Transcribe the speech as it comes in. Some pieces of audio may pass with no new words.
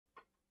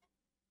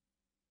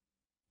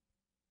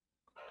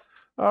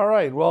All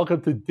right,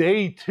 welcome to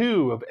day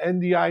 2 of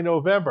NDI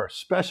November.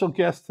 Special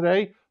guest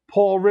today,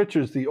 Paul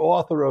Richards, the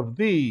author of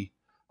the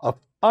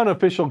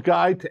Unofficial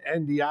Guide to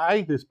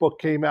NDI. This book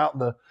came out in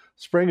the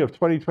spring of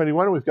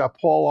 2021. We've got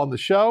Paul on the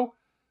show.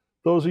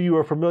 Those of you who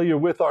are familiar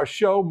with our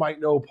show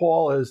might know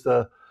Paul as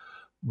the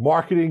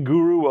marketing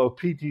guru of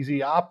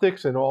PTZ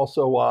Optics and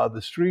also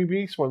the Stream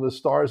Beast, one of the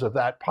stars of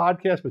that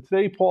podcast. But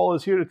today, Paul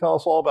is here to tell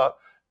us all about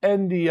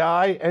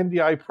NDI,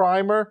 NDI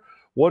Primer.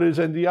 What is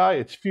NDI?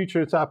 Its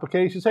future, its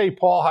applications. Hey,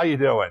 Paul, how you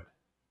doing?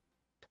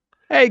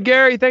 Hey,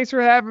 Gary, thanks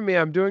for having me.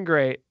 I'm doing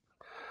great.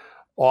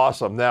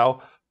 Awesome.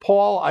 Now,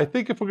 Paul, I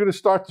think if we're going to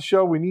start the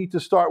show, we need to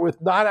start with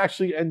not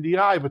actually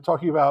NDI, but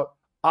talking about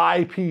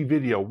IP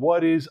video.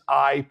 What is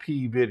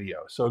IP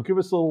video? So give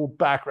us a little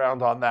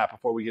background on that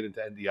before we get into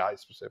NDI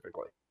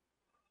specifically.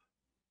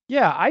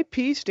 Yeah,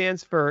 IP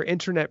stands for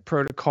Internet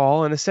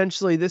Protocol, and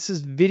essentially this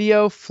is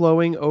video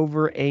flowing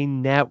over a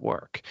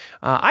network.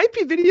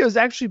 IP video has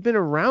actually been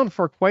around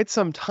for quite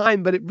some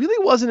time, but it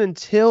really wasn't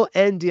until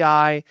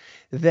NDI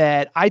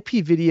that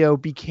IP video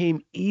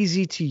became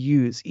easy to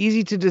use,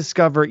 easy to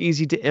discover,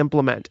 easy to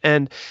implement.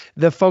 And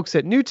the folks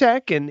at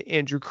NewTek and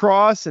Andrew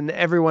Cross and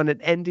everyone at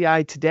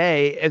NDI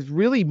today has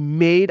really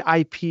made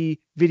IP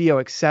video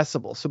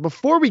accessible. So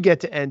before we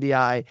get to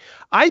NDI,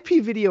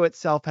 IP video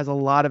itself has a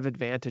lot of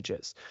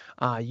advantages.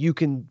 You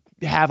can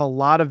have a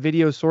lot of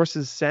video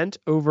sources sent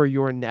over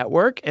your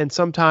network, and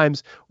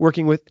sometimes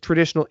working with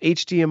traditional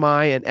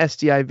HDMI and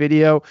SDI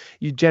video,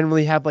 you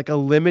generally have like a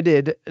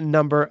limited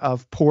number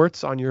of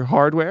ports on your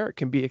hardware. It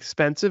can be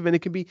expensive and it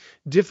can be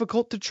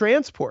difficult to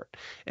transport.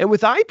 And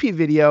with IP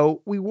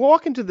video, we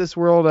walk into this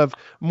world of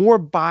more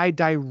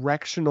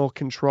bi-directional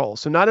control.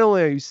 So not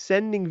only are you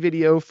sending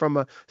video from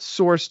a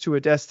source to a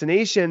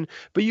destination,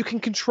 but you can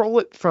control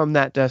it from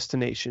that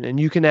destination and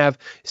you can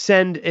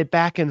send it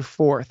back and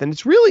forth. And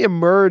it's really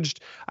emerged,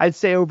 I'd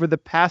say, over the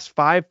past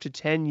 5 to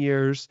 10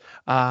 years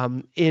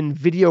in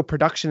video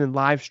production and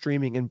live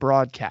streaming and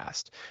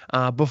broadcast.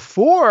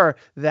 Before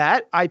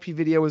that, IP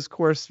video was, of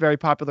course, very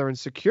popular in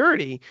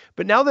security,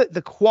 but now that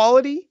the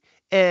quality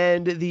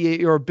and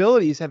your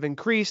abilities have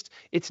increased,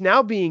 it's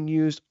now being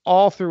used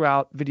all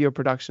throughout video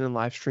production and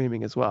live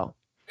streaming as well.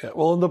 Yeah,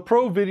 well, in the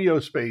pro video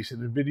space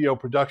and in video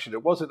production,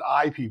 it wasn't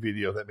IP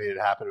video that made it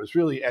happen. It was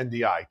really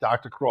NDI,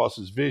 Dr.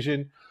 Cross's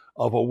vision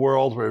of a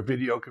world where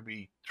video could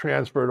be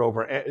transferred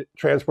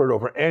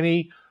over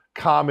any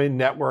common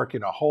network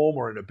in a home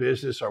or in a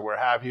business or where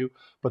have you,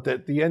 but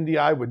that the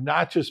NDI would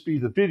not just be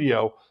the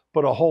video,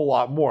 but a whole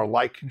lot more,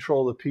 like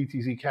control the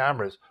PTZ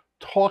cameras.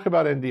 Talk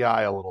about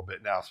NDI a little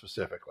bit now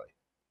specifically.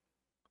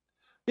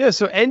 Yeah,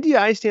 so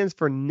NDI stands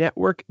for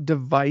Network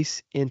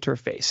Device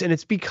Interface, and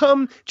it's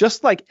become,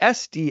 just like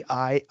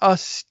SDI, a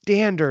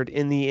standard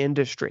in the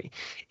industry.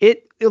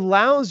 It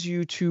allows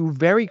you to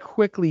very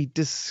quickly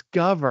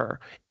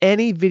discover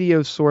any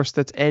video source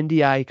that's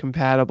NDI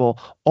compatible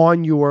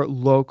on your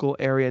local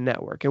area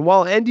network. And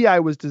while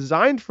NDI was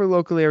designed for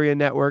local area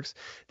networks,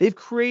 they've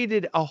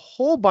created a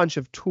whole bunch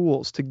of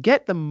tools to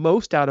get the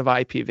most out of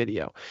IP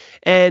video.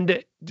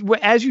 And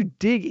as you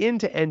dig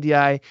into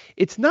NDI,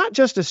 it's not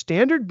just a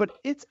standard, but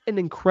it's an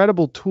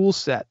incredible tool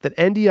set that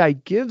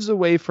NDI gives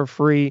away for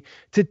free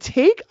to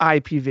take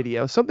IP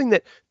video, something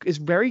that is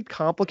very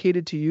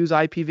complicated to use.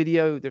 IP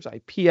video, there's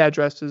IP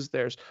addresses,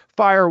 there's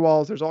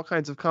firewalls, there's all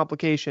kinds of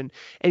complication,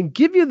 and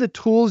give you the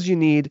tools you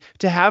need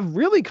to have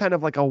really kind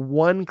of like a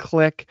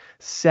one-click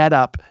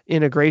setup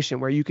integration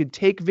where you could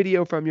take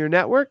video from your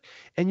network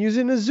and use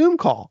it in a Zoom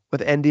call with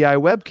NDI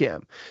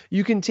webcam.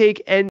 You can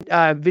take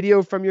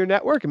video from your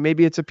network, and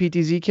maybe it's a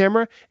PTZ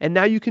camera, and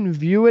now you can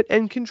view it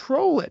and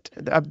control it,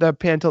 the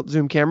pan tilt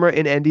zoom camera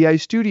in NDI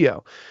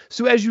Studio.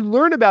 So as you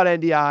learn about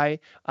NDI,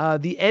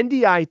 the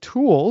NDI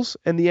tools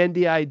and the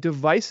NDI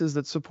devices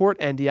that support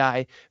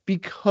NDI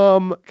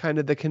become kind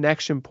of the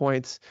connection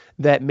points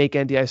that make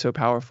NDI so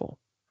powerful.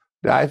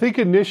 Now, I think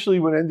initially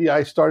when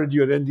NDI started,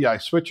 you had NDI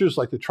switchers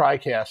like the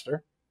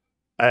TriCaster,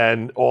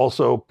 and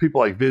also people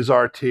like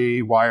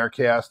VizRT,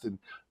 Wirecast, and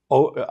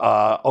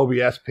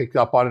OBS picked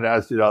up on it,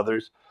 as did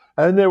others.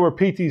 And there were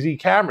PTZ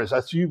cameras.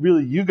 That's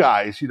you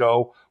guys,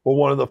 were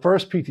one of the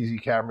first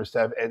PTZ cameras to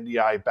have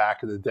NDI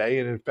back in the day.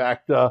 And in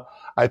fact,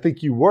 I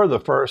think you were the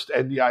first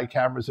NDI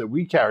cameras that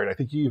we carried. I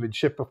think you even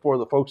shipped before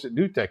the folks at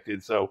NewTek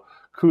did. So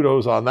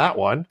kudos on that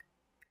one.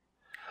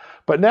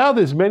 But now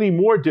there's many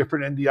more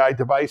different NDI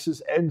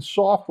devices and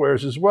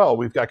softwares as well.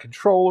 We've got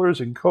controllers,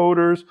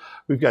 encoders,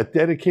 we've got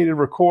dedicated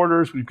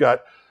recorders, we've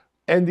got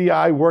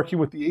NDI working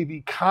with the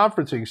AV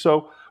conferencing.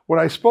 So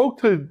when I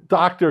spoke to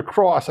Dr.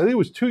 Cross, I think it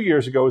was 2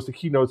 years ago as the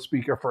keynote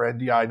speaker for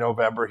NDI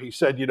November, he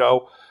said,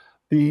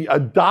 the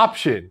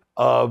adoption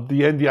of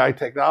the NDI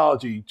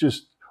technology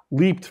just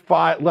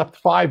left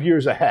 5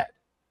 years ahead,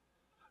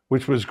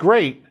 which was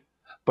great.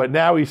 But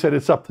now he said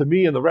it's up to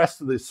me and the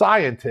rest of the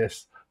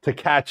scientists to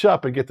catch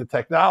up and get the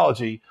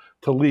technology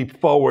to leap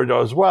forward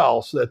as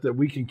well, so that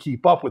we can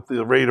keep up with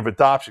the rate of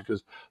adoption,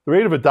 because the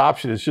rate of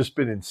adoption has just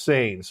been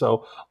insane.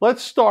 So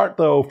let's start,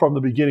 though, from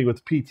the beginning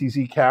with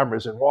PTZ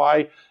cameras and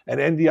why an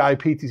NDI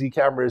PTZ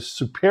camera is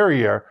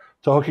superior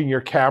to hooking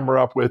your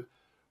camera up with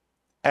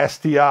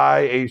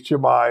SDI,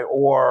 HDMI,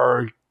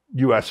 or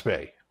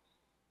USB.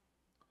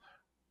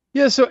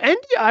 Yeah, so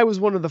NDI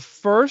was one of the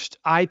first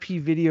IP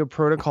video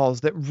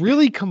protocols that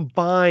really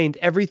combined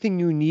everything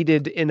you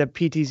needed in a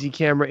PTZ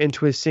camera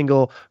into a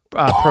single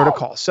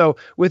protocol. So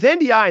with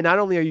NDI, not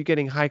only are you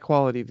getting high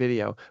quality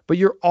video, but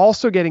you're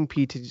also getting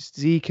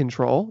PTZ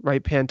control,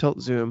 right? Pan,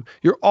 tilt, zoom.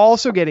 You're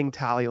also getting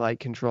tally light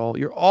control.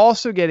 You're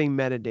also getting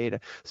metadata.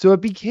 So it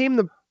became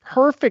the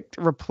perfect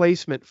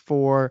replacement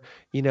for,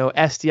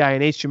 SDI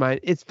and HDMI.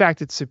 In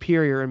fact, it's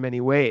superior in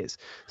many ways.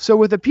 So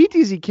with a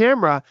PTZ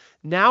camera,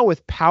 now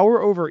with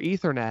power over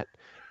Ethernet,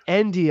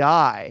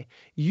 NDI,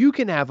 you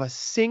can have a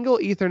single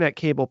Ethernet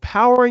cable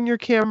powering your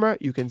camera.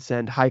 You can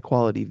send high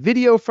quality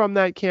video from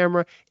that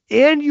camera,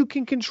 and you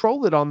can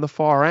control it on the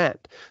far end.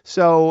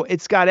 So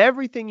it's got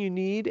everything you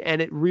need, and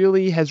it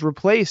really has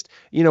replaced,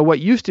 what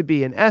used to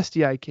be an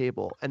SDI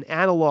cable, an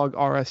analog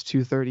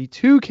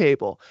RS-232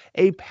 cable,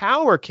 a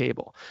power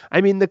cable.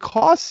 I mean, the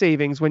cost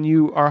savings when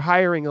you are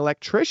hiring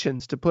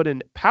electricians to put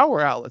in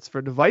power outlets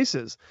for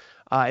devices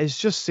is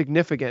just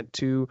significant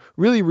to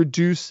really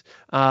reduce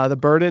the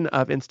burden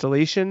of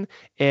installation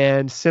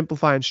and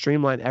simplify and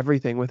streamline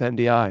everything with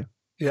NDI.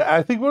 Yeah,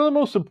 I think one of the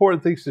most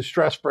important things to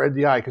stress for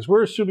NDI, because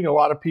we're assuming a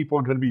lot of people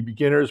are going to be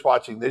beginners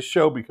watching this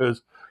show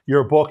because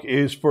your book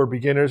is for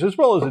beginners as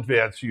well as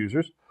advanced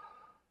users,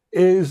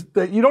 is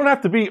that you don't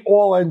have to be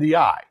all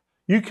NDI.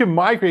 You can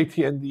migrate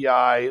to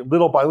NDI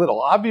little by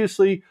little.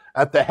 Obviously,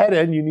 at the head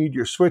end, you need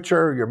your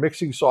switcher, your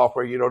mixing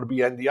software, to be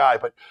NDI.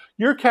 But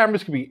your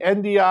cameras can be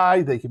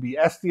NDI, they can be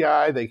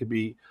SDI, they can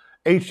be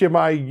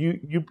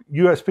HDMI,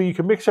 USB. You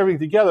can mix everything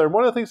together. And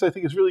one of the things I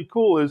think is really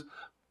cool is,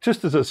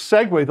 just as a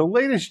segue, the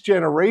latest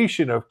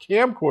generation of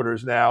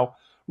camcorders now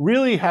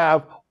really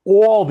have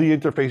all the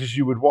interfaces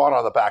you would want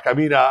on the back. I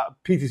mean,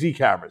 PTZ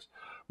cameras.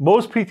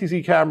 Most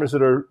PTZ cameras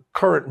that are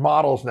current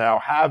models now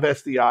have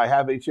SDI,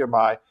 have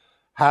HDMI,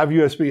 have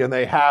USB, and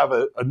they have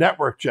a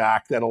network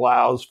jack that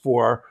allows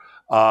for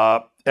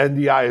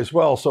NDI as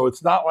well. So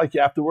it's not like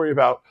you have to worry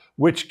about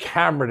which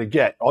camera to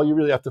get. All you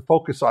really have to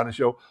focus on is,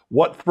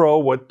 what throw,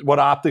 what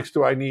optics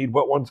do I need,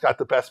 what one's got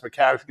the best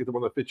mechanics to get the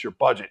one that fits your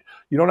budget.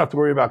 You don't have to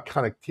worry about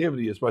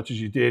connectivity as much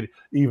as you did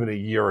even a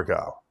year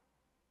ago.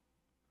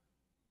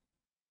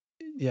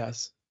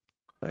 Yes,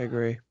 I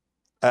agree.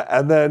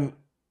 And then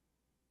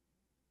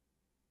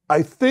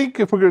I think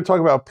if we're going to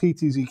talk about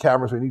PTZ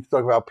cameras, we need to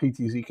talk about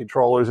PTZ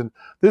controllers. And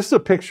this is a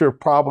picture of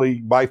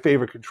probably my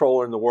favorite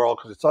controller in the world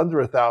because it's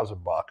under $1,000.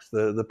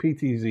 The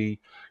PTZ,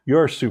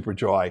 your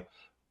SuperJoy.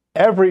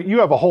 You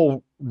have a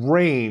whole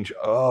range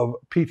of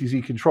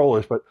PTZ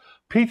controllers, but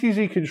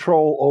PTZ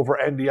control over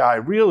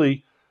NDI,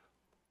 really,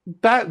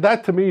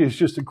 that to me is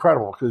just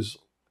incredible because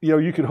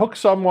you can hook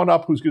someone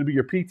up who's going to be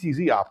your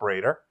PTZ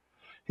operator.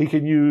 He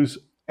can use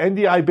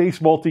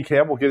NDI-based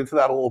multicam. We'll get into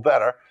that a little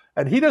better.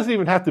 And he doesn't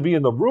even have to be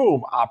in the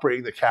room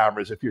operating the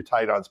cameras if you're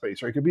tight on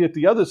space, or he could be at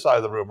the other side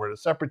of the room or at a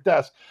separate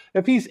desk.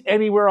 If he's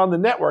anywhere on the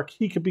network,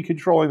 he could be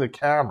controlling the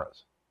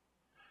cameras.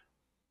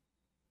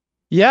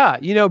 Yeah,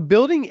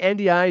 building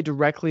NDI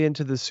directly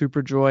into the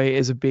SuperJoy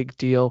is a big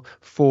deal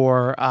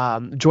for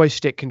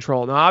joystick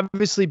control. Now,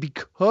 obviously,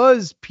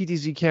 because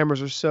PTZ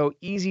cameras are so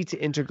easy to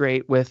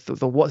integrate with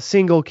the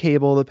single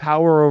cable, the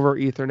power over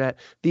Ethernet,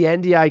 the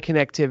NDI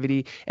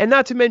connectivity, and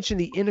not to mention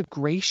the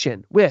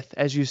integration with,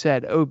 as you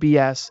said,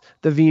 OBS,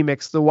 the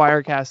vMix, the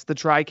Wirecast, the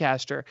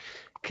TriCaster.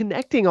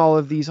 Connecting all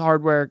of these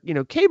hardware,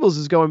 cables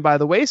is going by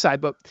the wayside,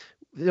 but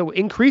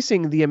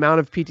increasing the amount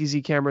of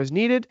PTZ cameras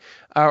needed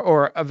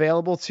or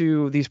available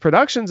to these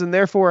productions, and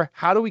therefore,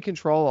 how do we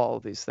control all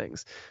of these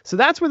things? So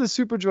that's where the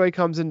SuperJoy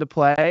comes into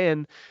play,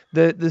 and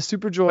the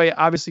SuperJoy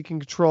obviously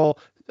can control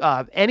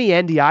any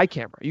NDI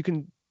camera. You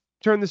can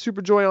turn the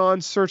SuperJoy on,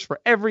 search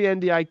for every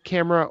NDI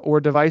camera or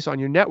device on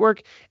your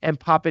network, and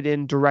pop it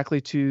in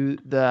directly to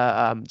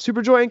the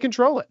SuperJoy and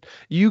control it.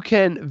 You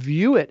can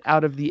view it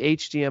out of the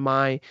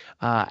HDMI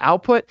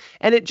output,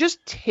 and it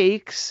just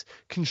takes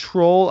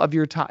control of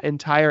your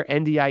entire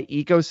NDI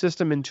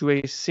ecosystem into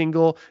a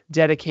single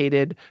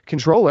dedicated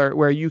controller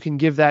where you can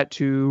give that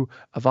to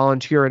a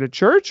volunteer at a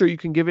church, or you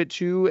can give it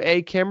to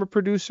a camera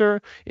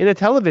producer in a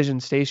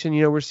television station.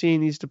 We're seeing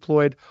these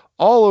deployed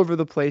all over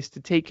the place to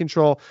take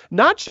control,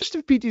 not just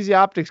of PTZ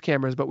optics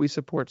cameras, but we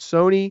support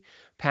Sony,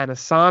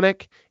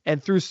 Panasonic,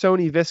 and through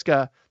Sony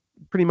Visca,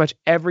 pretty much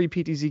every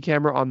PTZ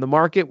camera on the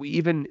market. We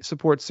even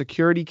support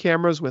security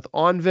cameras with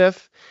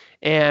OnVIF,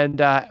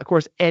 and of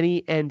course,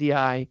 any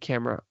NDI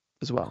camera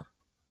as well.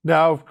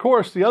 Now, of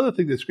course, the other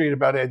thing that's great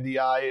about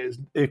NDI is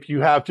if you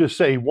have just,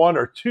 say, one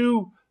or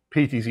two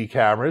PTZ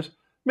cameras,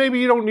 maybe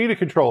you don't need a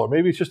controller.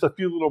 Maybe it's just a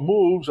few little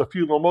moves, a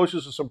few little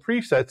motions, or some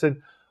presets, and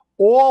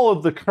all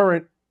of the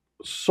current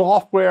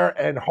software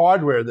and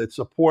hardware that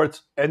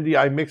supports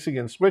NDI mixing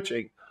and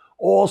switching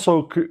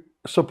also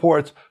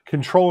supports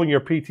controlling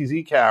your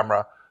PTZ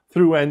camera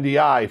through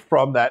NDI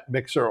from that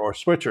mixer or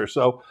switcher.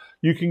 So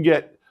you can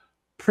get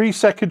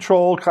preset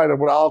control, kind of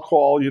what I'll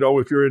call,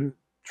 if you're in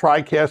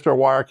TriCaster or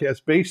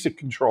Wirecast, basic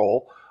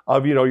control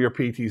of, your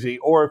PTZ,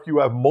 or if you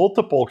have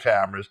multiple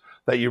cameras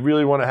that you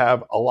really want to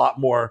have a lot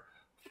more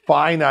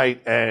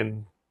finite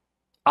and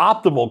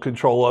optimal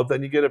control of,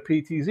 then you get a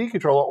PTZ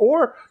controller,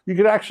 or you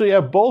could actually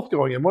have both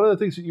going. And one of the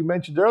things that you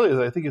mentioned earlier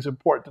that I think is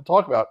important to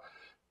talk about,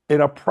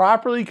 in a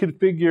properly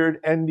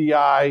configured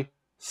NDI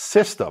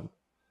system,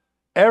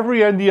 every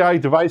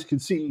NDI device can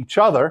see each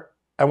other.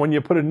 And when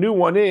you put a new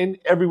one in,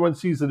 everyone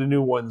sees that a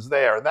new one's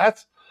there. And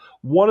that's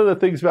one of the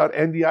things about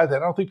NDI that I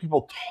don't think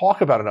people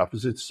talk about enough,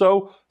 is it's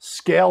so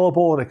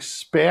scalable and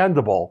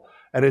expandable,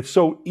 and it's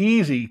so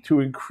easy to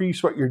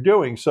increase what you're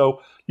doing.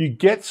 So you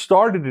get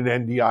started in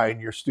NDI in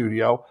your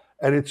studio,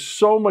 and it's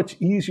so much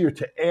easier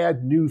to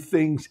add new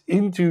things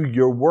into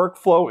your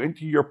workflow,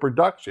 into your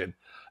production.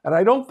 And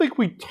I don't think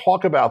we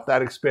talk about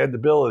that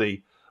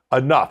expandability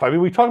enough. I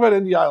mean, we talk about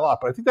NDI a lot,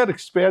 but I think that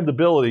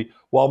expandability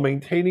while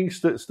maintaining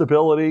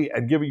stability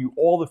and giving you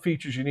all the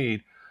features you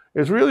need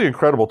is really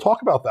incredible.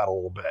 Talk about that a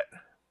little bit.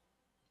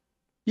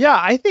 Yeah,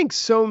 I think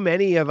so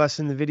many of us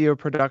in the video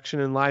production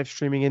and live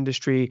streaming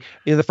industry,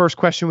 the first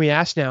question we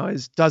ask now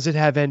is, does it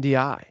have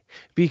NDI?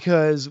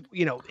 Because,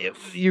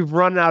 you've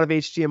run out of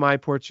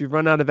HDMI ports, you've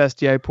run out of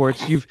SDI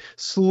ports, you've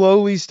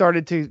slowly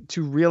started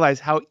to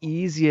realize how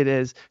easy it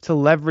is to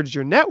leverage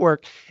your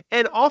network.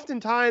 And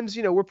oftentimes,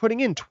 we're putting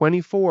in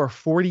 24,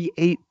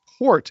 48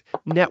 port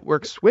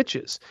network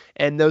switches,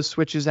 and those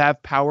switches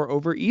have power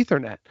over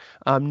Ethernet.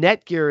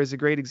 Netgear is a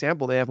great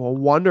example. They have a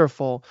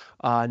wonderful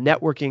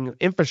networking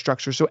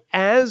infrastructure. So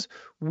as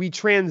we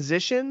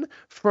transition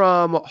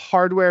from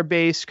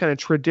hardware-based kind of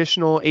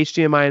traditional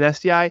HDMI and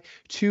SDI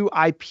to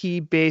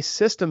IP-based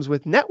systems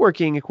with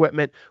networking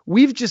equipment,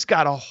 we've just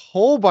got a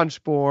whole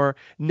bunch more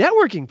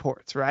networking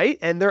ports, right?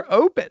 And they're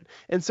open.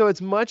 And so it's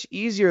much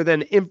easier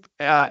than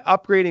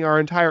upgrading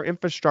our entire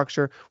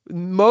infrastructure.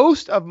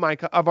 Most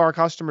of our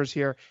customers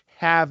here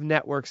have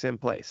networks in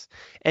place.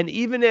 And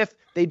even if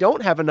they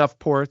don't have enough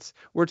ports,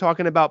 we're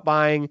talking about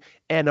buying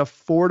an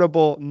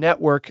affordable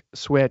network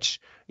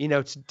switch,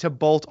 to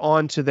bolt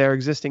onto their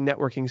existing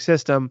networking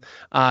system,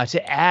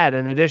 to add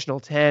an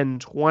additional 10,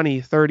 20,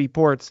 30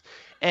 ports.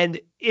 And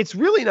it's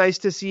really nice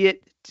to see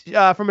it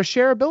from a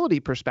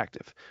shareability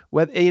perspective,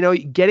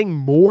 getting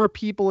more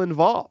people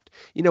involved.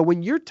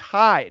 When you're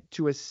tied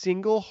to a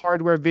single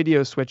hardware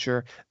video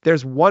switcher,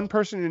 there's one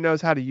person who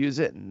knows how to use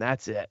it, and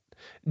that's it,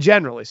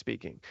 generally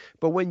speaking.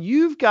 But when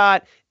you've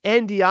got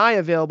NDI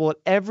available at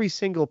every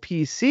single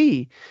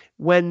PC,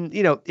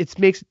 it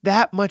makes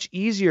that much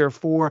easier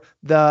for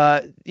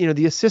the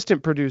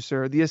assistant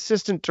producer, the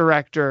assistant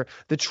director,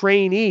 the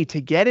trainee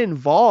to get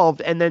involved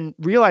and then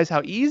realize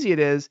how easy it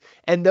is.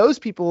 And those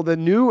people, the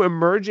new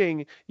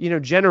emerging,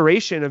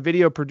 generation of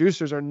video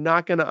producers, are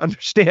not going to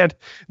understand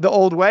the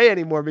old way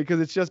anymore,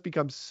 because it's just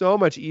become so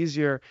much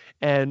easier.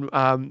 And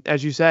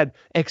as you said,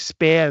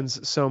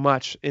 expands so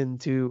much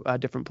into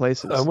different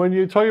places. When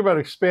you're talking about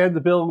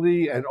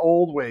expandability and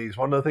old ways,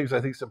 one of the things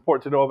I think is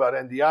important to know about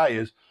NDI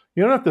is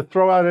you don't have to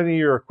throw out any of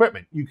your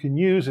equipment. You can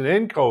use an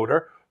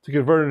encoder to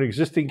convert an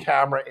existing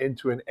camera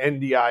into an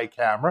NDI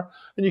camera,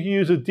 and you can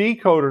use a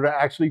decoder to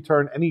actually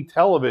turn any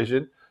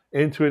television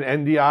into an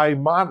NDI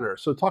monitor.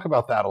 So talk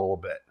about that a little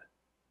bit.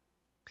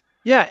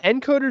 Yeah,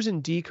 encoders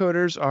and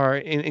decoders are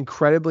an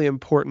incredibly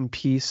important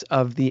piece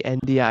of the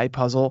NDI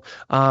puzzle.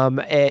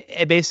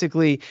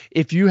 Basically,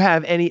 if you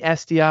have any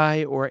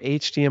SDI or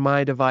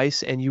HDMI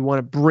device and you want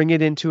to bring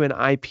it into an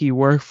IP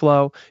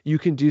workflow, you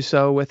can do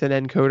so with an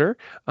encoder.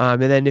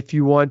 And then if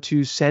you want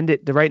to send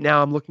it, right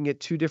now I'm looking at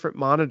two different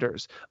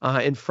monitors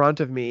in front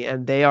of me,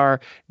 and they're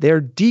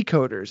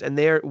decoders,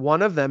 and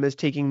one of them is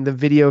taking the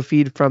video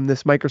feed from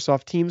this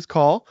Microsoft Teams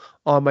call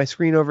on my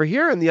screen over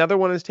here, and the other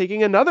one is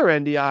taking another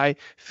NDI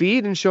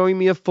feed and showing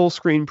me a full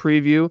screen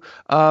preview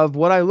of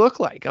what I look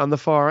like on the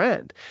far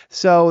end.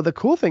 So the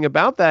cool thing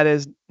about that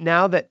is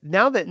now that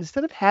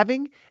instead of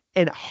having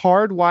a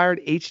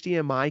hardwired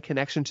HDMI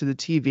connection to the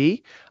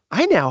TV,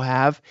 I now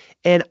have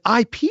an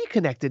IP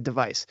connected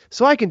device.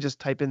 So I can just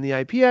type in the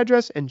IP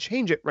address and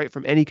change it right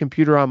from any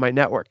computer on my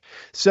network.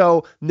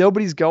 So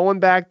nobody's going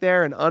back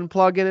there and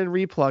unplugging and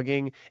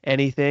replugging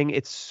anything.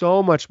 It's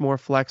so much more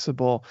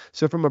flexible.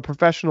 So from a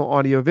professional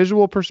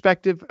audiovisual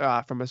perspective,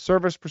 from a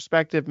service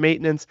perspective,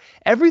 maintenance,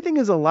 everything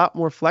is a lot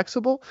more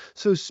flexible.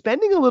 So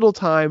spending a little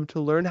time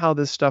to learn how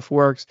this stuff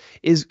works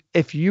is,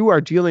 if you are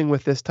dealing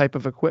with this type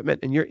of equipment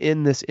and you're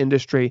in this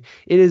industry,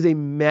 it is a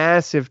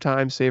massive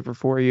time saver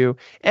for you.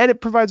 And it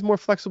provides more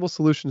flexible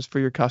solutions for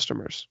your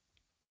customers.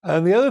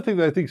 And the other thing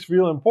that I think is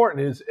real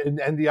important is in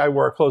NDI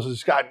workflows,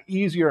 it's gotten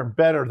easier and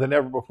better than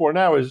ever before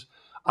now, is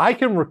I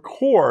can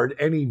record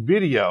any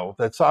video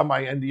that's on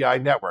my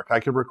NDI network.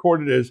 I can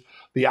record it as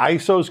the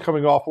ISOs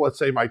coming off, let's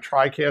say, my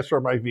TriCaster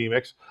or my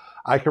vMix.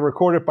 I can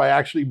record it by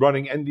actually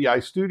running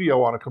NDI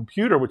Studio on a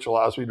computer, which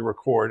allows me to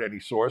record any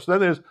source. Then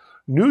there's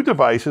new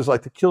devices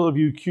like the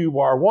KiloView Cube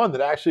R1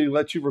 that actually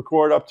lets you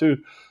record up to,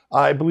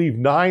 I believe,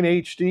 9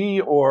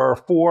 HD or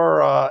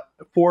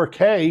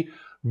 4K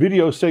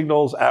video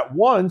signals at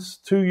once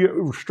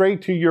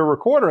straight to your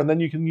recorder. And then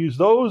you can use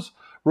those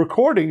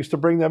recordings to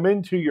bring them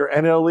into your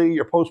NLE,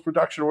 your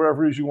post-production,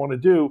 whatever it is you want to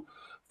do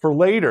for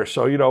later.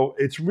 So,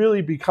 it's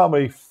really become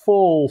a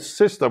full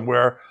system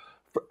where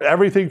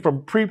Everything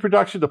from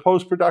pre-production to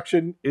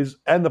post-production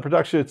and the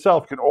production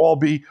itself can all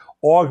be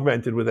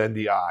augmented with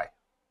NDI.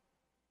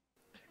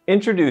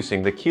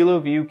 Introducing the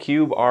KiloView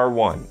Cube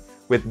R1.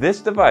 With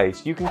this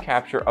device, you can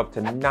capture up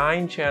to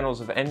 9 channels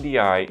of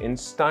NDI in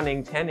stunning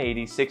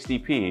 1080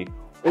 60p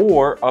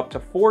or up to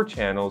 4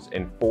 channels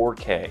in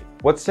 4K.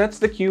 What sets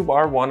the Cube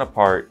R1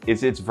 apart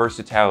is its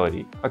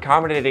versatility,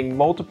 accommodating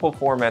multiple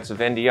formats of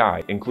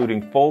NDI,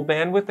 including full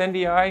bandwidth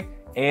NDI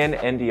and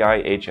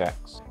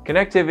NDI-HX.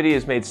 Connectivity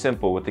is made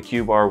simple with the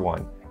Cube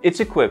R1. It's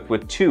equipped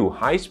with 2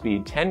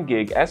 high-speed 10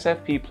 gig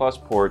SFP Plus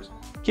ports.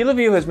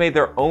 KiloView has made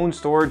their own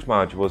storage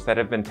modules that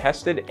have been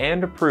tested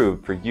and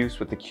approved for use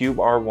with the Cube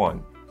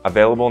R1,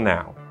 available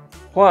now.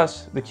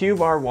 Plus, the Cube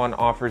R1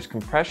 offers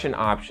compression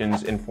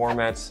options in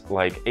formats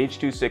like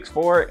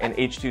H.264 and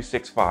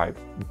H.265.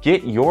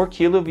 Get your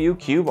KiloView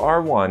Cube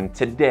R1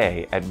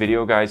 today at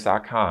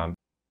videoguys.com.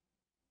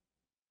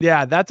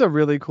 Yeah, that's a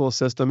really cool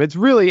system. It's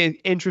really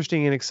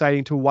interesting and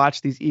exciting to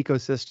watch these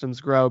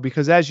ecosystems grow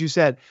because, as you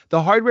said,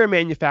 the hardware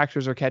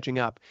manufacturers are catching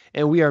up,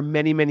 and we are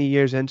many, many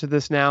years into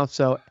this now.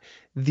 So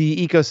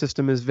the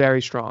ecosystem is very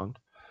strong.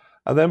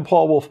 And then,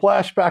 Paul, we'll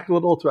flash back a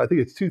little to, I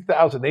think it's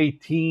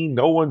 2018.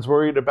 No one's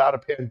worried about a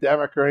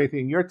pandemic or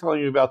anything. You're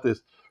telling me about this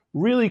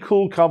really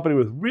cool company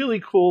with really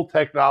cool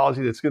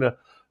technology that's going to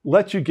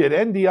let you get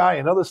NDI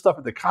and other stuff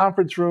at the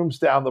conference rooms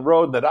down the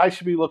road, and that I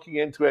should be looking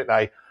into it. And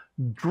I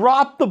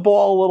dropped the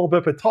ball a little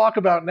bit, but talk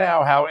about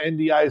now how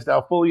NDI is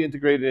now fully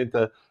integrated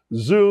into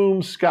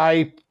Zoom,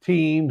 Skype,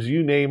 Teams,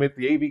 you name it.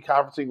 The AV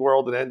conferencing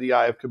world and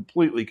NDI have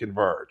completely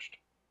converged.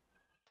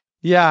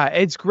 Yeah,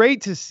 it's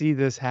great to see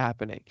this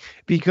happening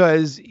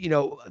because,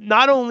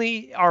 not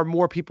only are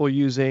more people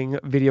using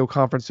video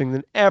conferencing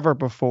than ever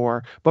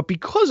before, but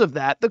because of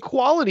that, the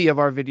quality of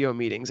our video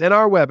meetings and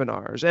our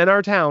webinars and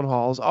our town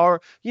halls are,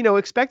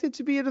 expected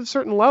to be at a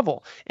certain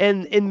level.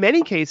 And in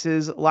many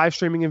cases, live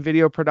streaming and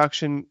video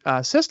production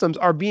systems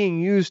are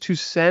being used to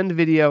send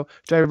video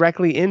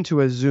directly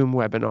into a Zoom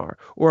webinar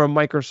or a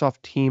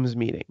Microsoft Teams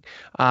meeting.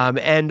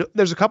 And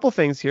there's a couple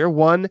things here.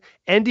 One,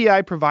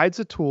 NDI provides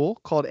a tool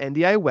called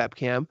NDI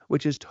Webcam,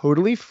 which is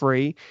totally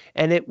free,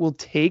 and it will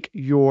take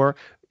your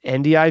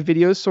NDI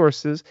video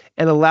sources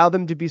and allow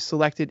them to be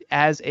selected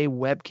as a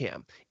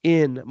webcam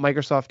in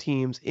Microsoft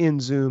Teams, in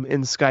Zoom,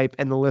 in Skype,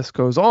 and the list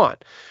goes on.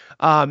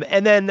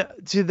 And then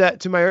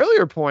to my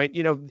earlier point,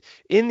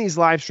 in these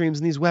live streams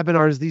and these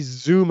webinars, these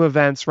Zoom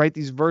events, right?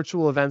 These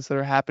virtual events that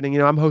are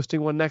happening, I'm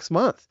hosting one next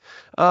month.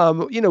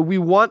 We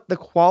want the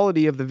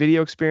quality of the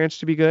video experience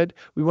to be good.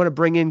 We want to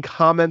bring in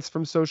comments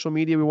from social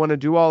media. We want to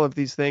do all of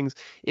these things.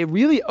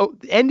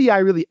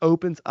 NDI really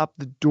opens up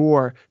the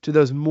door to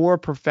those more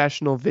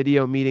professional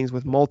video meetings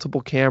with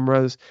multiple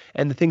cameras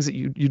and the things that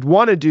you'd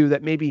want to do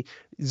that maybe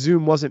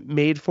Zoom wasn't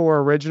made for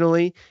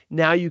originally.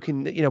 Now you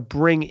can,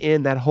 bring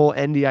in that whole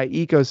NDI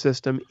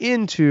ecosystem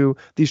into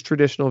these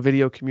traditional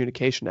video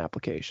communication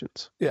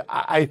applications. Yeah,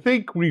 I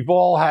think we've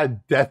all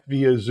had death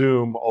via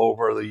Zoom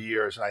over the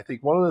years. And I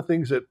think one of the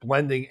things that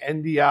blending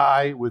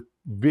NDI with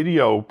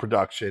video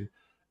production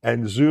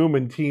and Zoom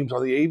and Teams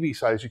on the AV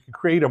side is you can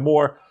create a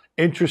more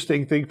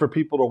interesting thing for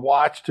people to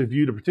watch, to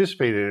view, to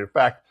participate in. In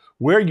fact,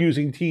 we're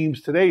using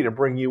Teams today to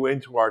bring you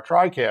into our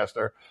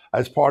TriCaster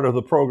as part of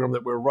the program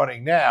that we're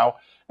running now.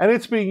 And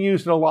it's being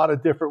used in a lot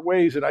of different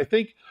ways. And I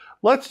think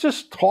let's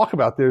just talk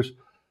about this.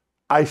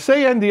 I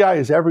say NDI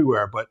is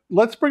everywhere, but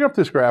let's bring up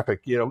this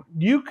graphic.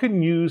 You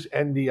can use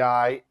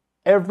NDI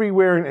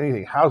everywhere in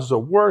anything. Houses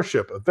of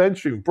worship, event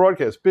stream,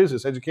 broadcast,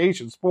 business,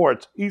 education,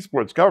 sports,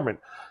 esports, government,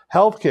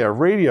 healthcare,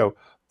 radio,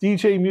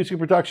 DJ, music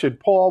production.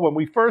 Paul, when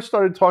we first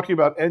started talking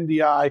about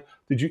NDI,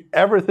 did you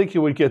ever think it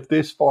would get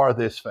this far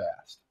this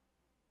fast?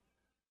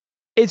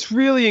 It's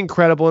really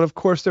incredible. And of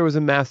course, there was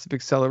a massive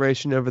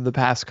acceleration over the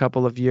past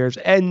couple of years.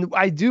 And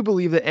I do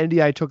believe that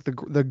NDI took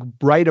the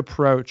right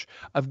approach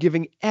of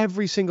giving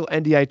every single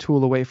NDI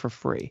tool away for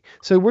free.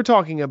 So we're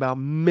talking about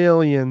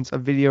millions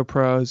of video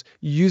pros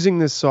using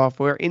this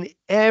software in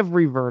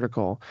every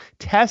vertical,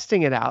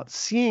 testing it out,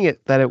 seeing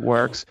that it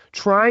works,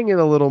 trying it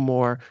a little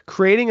more,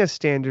 creating a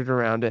standard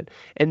around it.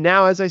 And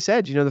now, as I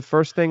said, the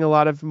first thing a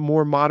lot of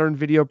more modern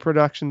video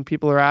production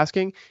people are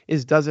asking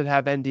is, does it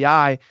have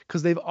NDI?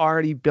 Because they've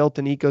already built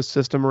an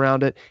ecosystem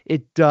around it.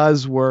 It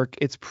does work.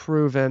 It's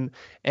proven.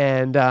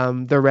 And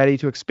they're ready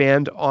to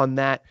expand on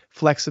that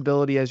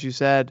flexibility, as you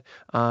said,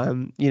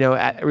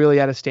 really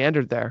at a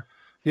standard there.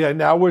 Yeah,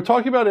 now we're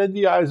talking about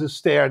NDI as a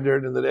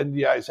standard and that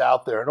NDI is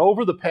out there. And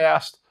over the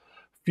past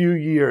few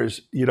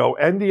years,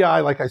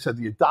 NDI, like I said,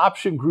 the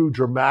adoption grew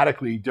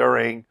dramatically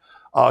during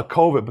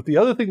COVID. But the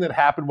other thing that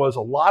happened was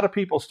a lot of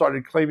people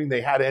started claiming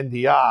they had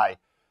NDI,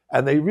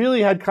 and they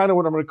really had kind of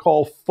what I'm going to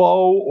call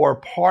faux or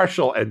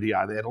partial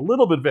NDI. They had a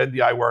little bit of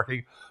NDI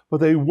working, but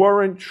they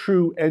weren't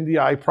true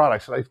NDI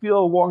products. And I feel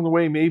along the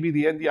way, maybe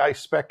the NDI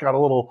spec got a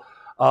little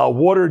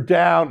watered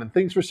down and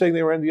things were saying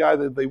they were NDI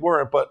that they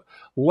weren't. But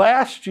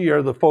last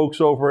year, the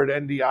folks over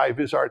at NDI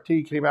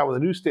VisRT came out with a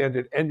new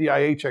standard,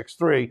 NDI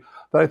HX3,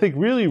 that I think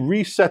really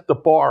reset the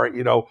bar at,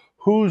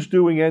 who's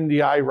doing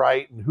NDI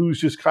right and who's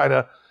just kind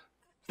of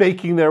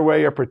faking their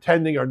way or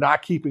pretending or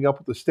not keeping up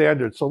with the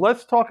standards. So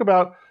let's talk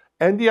about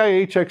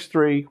NDI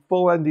HX3,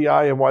 full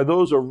NDI, and why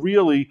those are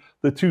really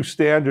the two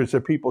standards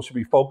that people should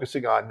be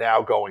focusing on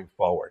now going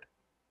forward.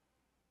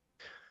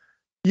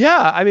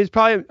 Yeah, I mean, it's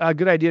probably a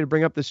good idea to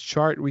bring up this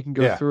chart. We can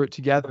go Yeah. through it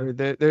together.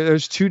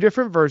 There's two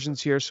different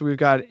versions here. So we've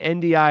got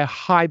NDI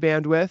high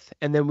bandwidth,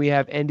 and then we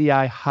have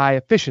NDI high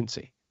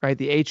efficiency, right?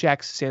 The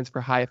HX stands for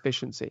high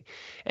efficiency.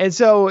 And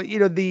so,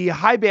 the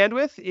high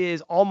bandwidth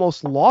is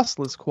almost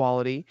lossless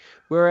quality,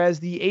 whereas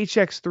the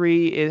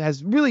HX3, it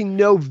has really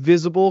no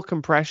visible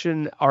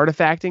compression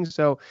artifacting.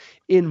 So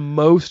in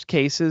most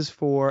cases,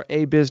 for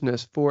a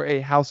business, for a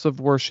house of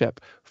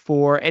worship,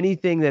 for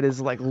anything that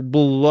is like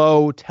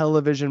below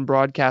television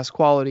broadcast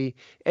quality,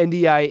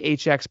 NDI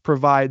HX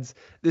provides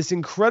this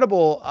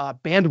incredible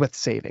bandwidth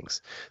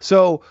savings.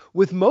 So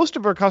with most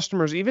of our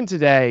customers, even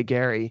today,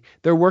 Gary,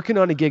 they're working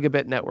on a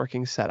gigabit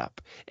networking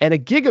setup. And a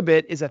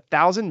gigabit is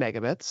 1,000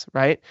 megabits,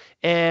 right?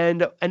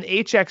 And an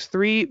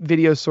HX3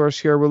 video source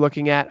here, we're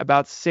looking at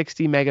about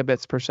 60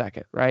 megabits per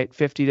second, right?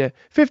 50 to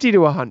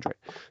 100.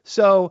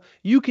 So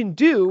you can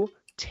do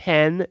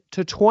 10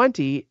 to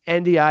 20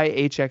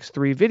 NDI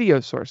HX3 video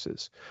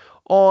sources.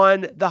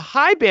 On the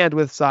high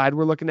bandwidth side,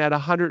 we're looking at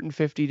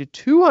 150 to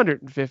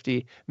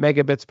 250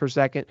 megabits per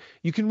second.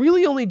 You can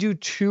really only do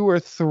 2 or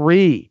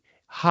 3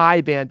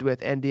 high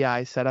bandwidth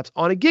NDI setups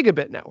on a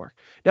gigabit network.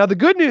 Now, the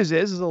good news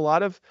is a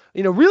lot of,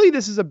 really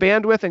this is a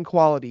bandwidth and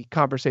quality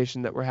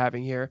conversation that we're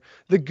having here.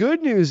 The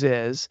good news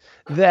is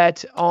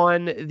that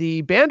on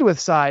the bandwidth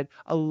side,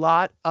 a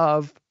lot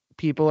of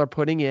people are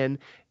putting in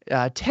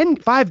 5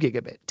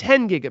 gigabit,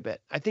 10 gigabit.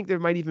 I think there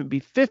might even be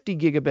 50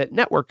 gigabit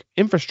network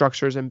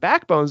infrastructures and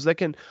backbones that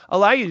can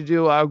allow you to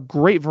do a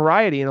great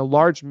variety and a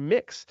large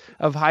mix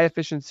of high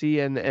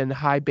efficiency and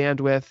high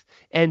bandwidth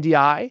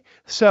NDI.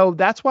 So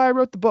that's why I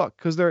wrote the book,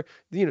 because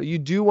you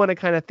do want to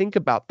kind of think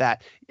about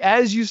that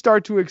as you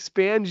start to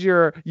expand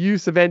your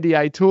use of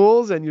NDI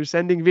tools and you're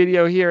sending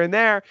video here and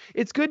there.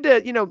 It's good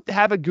to,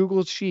 have a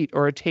Google sheet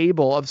or a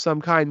table of some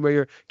kind where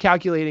you're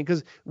calculating,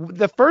 because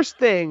the first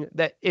thing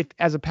that if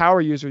as a power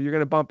user you're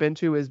going to bump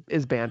into is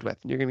bandwidth.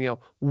 And you're going to go,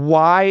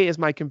 why is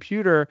my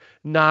computer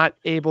not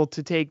able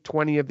to take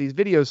 20 of these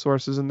video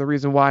sources? And the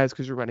reason why is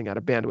because you're running out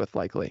of bandwidth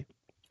likely.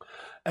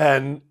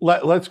 And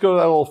let's go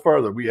that a little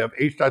further. We have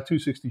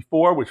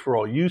H.264, which we're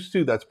all used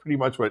to. That's pretty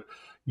much what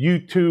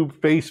YouTube,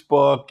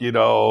 Facebook,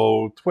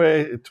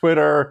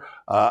 Twitter,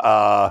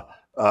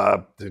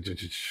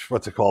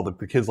 what's it called?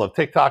 The kids love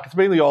TikTok. It's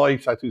mainly all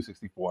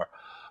H.264.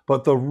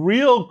 But the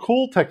real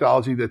cool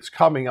technology that's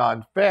coming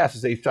on fast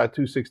is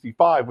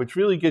H.265, which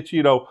really gets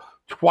you,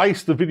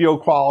 twice the video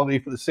quality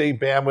for the same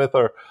bandwidth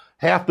or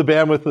half the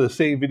bandwidth for the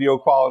same video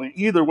quality.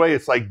 Either way,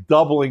 it's like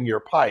doubling your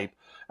pipe.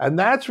 And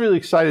that's really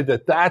excited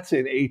that that's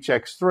in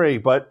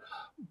HX3. But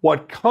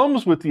what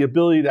comes with the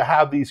ability to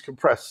have these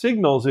compressed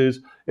signals is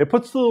it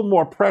puts a little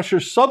more pressure.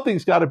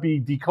 Something's got to be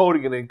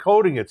decoding and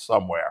encoding it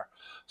somewhere.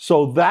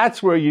 So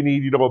that's where you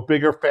need, a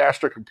bigger,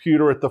 faster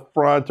computer at the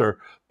front or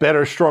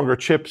better, stronger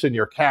chips in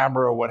your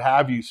camera or what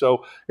have you.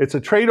 So it's a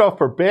trade-off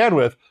for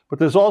bandwidth, but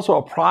there's also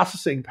a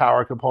processing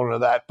power component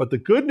of that. But the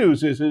good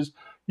news is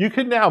you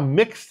can now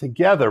mix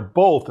together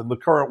both in the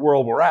current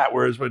world we're at.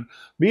 Whereas when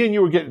me and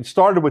you were getting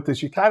started with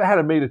this, you kind of had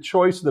to make a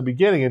choice in the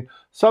beginning. And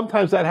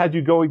sometimes that had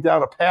you going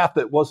down a path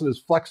that wasn't as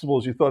flexible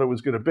as you thought it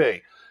was going to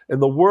be. In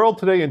the world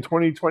today in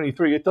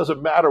 2023, it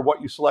doesn't matter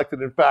what you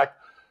selected. In fact,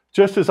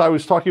 just as I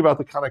was talking about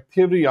the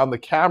connectivity on the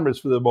cameras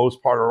for the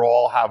most part,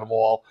 have them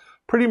all,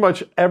 pretty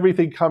much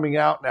everything coming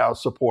out now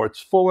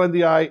supports full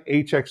NDI,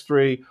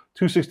 HX3,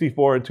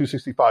 264, and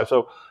 265.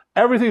 So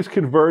everything's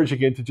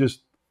converging into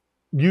just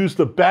use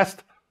the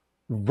best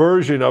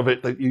version of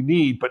it that you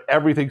need, but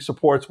everything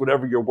supports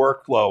whatever your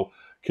workflow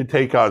can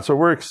take on. So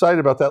we're excited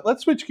about that.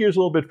 Let's switch gears a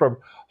little bit from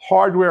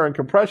hardware and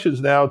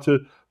compressions now to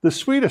the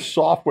suite of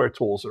software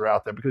tools that are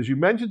out there, because you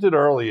mentioned it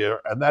earlier,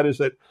 and that is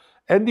that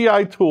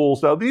NDI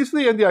tools. Now, these are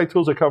the NDI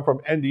tools that come from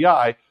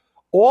NDI.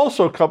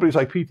 Also, companies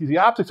like PTZ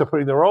Optics are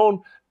putting their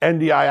own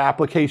NDI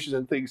applications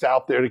and things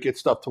out there to get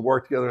stuff to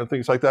work together and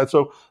things like that.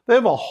 So they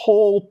have a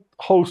whole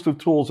host of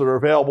tools that are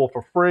available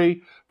for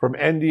free from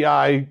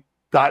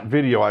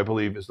NDI.video, I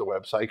believe is the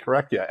website,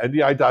 correct? Yeah,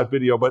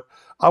 NDI.video. But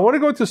I want to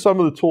go into some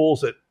of the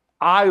tools that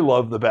I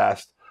love the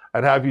best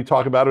and have you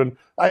talk about it. And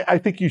I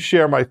think you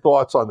share my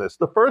thoughts on this.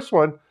 The first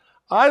one,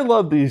 I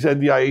love these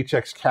NDI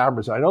HX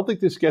cameras. I don't think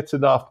this gets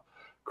enough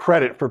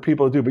credit for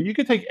people to do, but you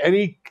can take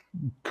any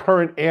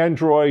current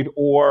Android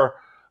or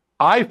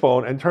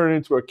iPhone and turn it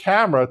into a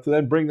camera to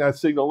then bring that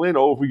signal in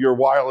over your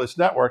wireless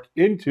network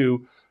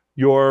into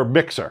your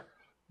mixer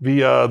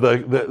via the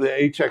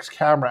HX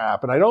camera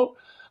app. And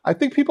I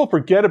think people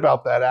forget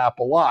about that app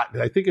a lot.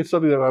 And I think it's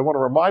something that I want to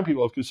remind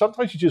people of, because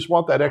sometimes you just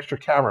want that extra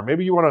camera.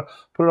 Maybe you want to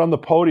put it on the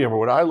podium, or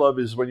what I love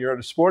is when you're at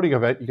a sporting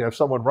event, you can have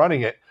someone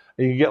running it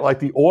and you get like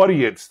the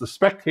audience, the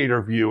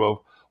spectator view of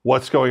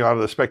what's going on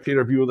in the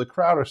spectator view of the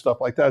crowd or stuff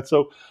like that.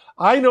 So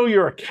I know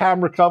you're a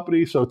camera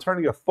company, so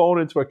turning a phone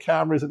into a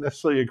camera isn't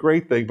necessarily a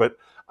great thing, but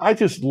I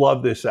just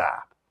love this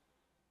app.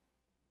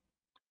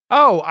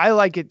 Oh, I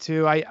like it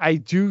too. I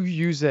do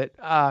use it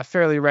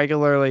fairly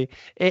regularly.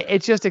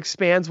 It just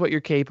expands what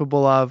you're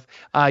capable of.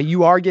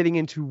 You are getting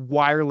into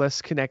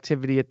wireless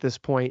connectivity at this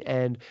point,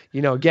 and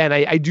again,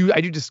 I do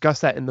discuss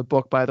that in the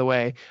book, by the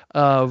way,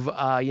 of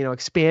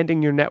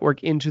expanding your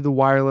network into the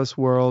wireless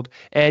world.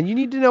 And you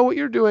need to know what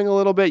you're doing a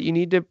little bit. You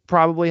need to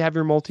probably have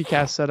your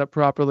multicast set up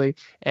properly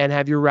and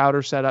have your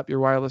router set up, your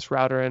wireless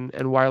router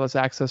and wireless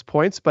access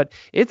points. But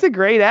it's a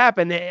great app,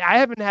 and I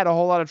haven't had a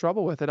whole lot of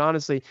trouble with it,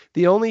 honestly.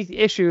 The only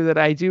issue that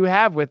I do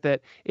have with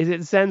it is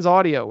it sends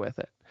audio with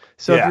it.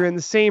 So if Yeah. you're in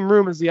the same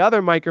room as the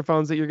other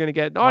microphones that you're going to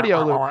get an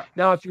audio loop.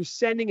 Now, if you're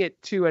sending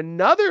it to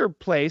another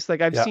place,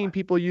 like I've Yeah. seen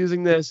people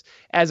using this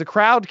as a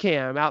crowd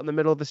cam out in the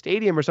middle of the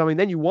stadium or something,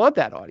 then you want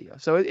that audio.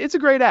 So it's a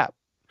great app.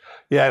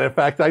 Yeah, and in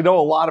fact, I know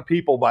a lot of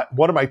people, but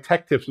one of my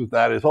tech tips with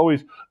that is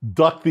always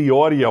duck the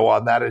audio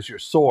on that as your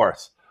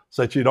source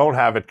so that you don't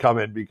have it come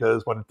in,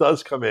 because when it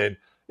does come in,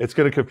 it's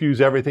going to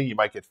confuse everything. You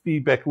might get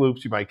feedback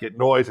loops, you might get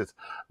noise. It's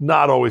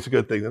not always a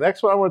good thing. The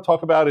next one I want to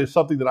talk about is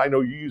something that I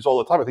know you use all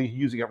the time. I think you're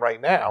using it right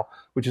now,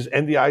 which is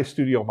NDI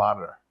Studio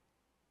Monitor.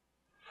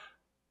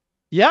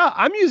 Yeah,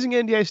 I'm using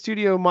NDI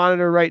Studio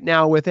Monitor right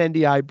now with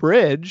NDI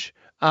Bridge,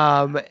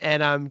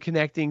 and I'm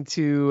connecting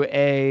to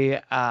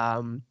a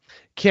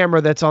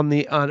camera that's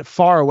on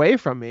far away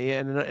from me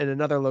and in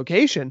another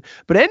location.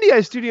 But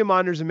NDI Studio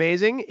Monitor is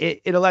amazing.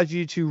 It allows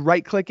you to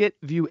right click it,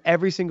 view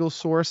every single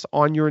source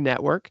on your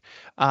network.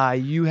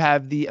 You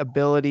have the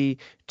ability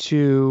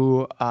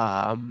to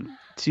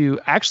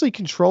actually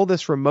control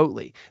this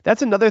remotely.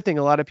 That's another thing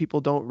a lot of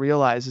people don't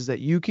realize, is that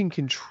you can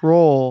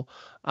control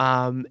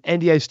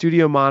NDI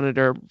Studio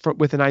Monitor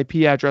with an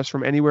IP address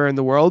from anywhere in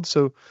the world.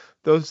 So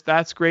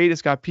that's great.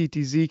 It's got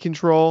PTZ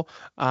control.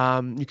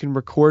 You can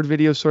record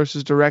video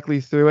sources directly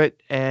through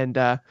it,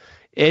 and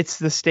it's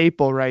the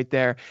staple right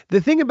there. The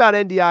thing about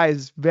NDI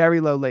is very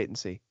low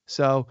latency.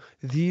 So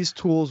these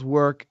tools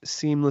work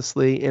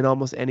seamlessly in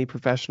almost any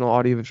professional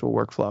audiovisual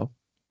workflow.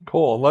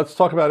 Cool. And let's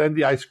talk about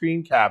NDI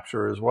screen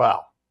capture as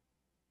well.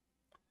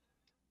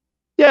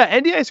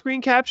 Yeah, NDI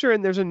Screen Capture,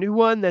 and there's a new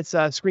one that's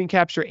Screen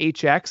Capture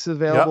HX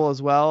available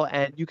as well,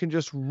 and you can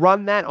just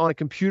run that on a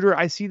computer.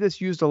 I see this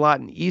used a lot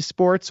in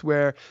esports,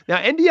 where now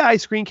NDI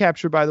Screen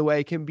Capture, by the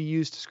way, can be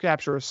used to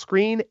capture a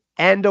screen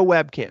and a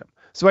webcam.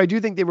 So I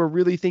do think they were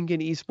really thinking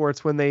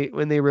esports when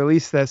they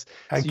released this.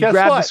 And so guess you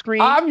grab what? the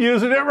screen. I'm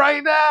using it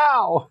right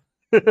now.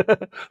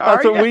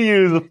 That's what we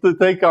use to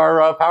take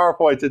our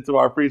PowerPoints into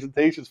our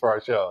presentations for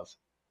our shows.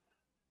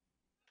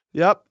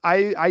 Yep,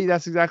 I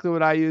that's exactly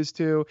what I use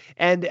too,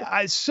 and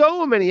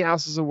so many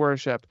houses of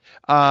worship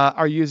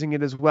are using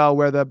it as well.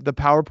 Where the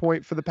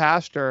PowerPoint for the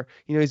pastor,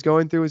 he's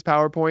going through his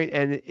PowerPoint,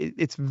 and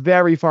it's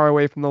very far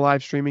away from the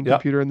live streaming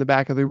computer in the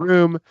back of the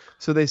room.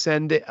 So they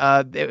send it.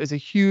 It was a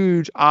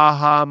huge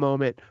aha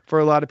moment for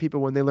a lot of people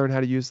when they learn how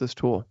to use this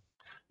tool.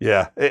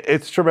 Yeah,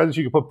 it's tremendous.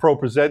 You can put Pro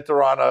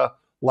Presenter on a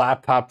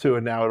laptop too,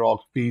 and now it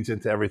all feeds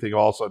into everything.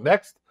 Also,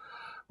 next.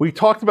 We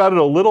talked about it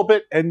a little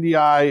bit,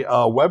 NDI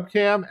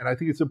webcam, and I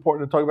think it's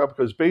important to talk about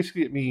because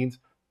basically it means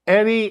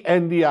any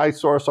NDI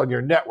source on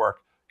your network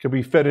can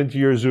be fed into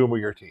your Zoom or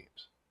your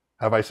Teams.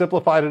 Have I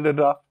simplified it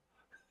enough?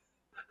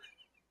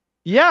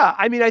 Yeah,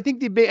 I mean, I think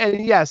the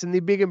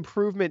big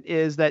improvement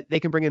is that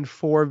they can bring in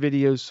 4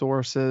 video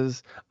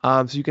sources,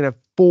 so you can have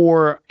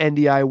 4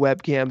 NDI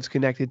webcams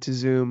connected to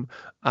Zoom,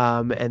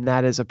 and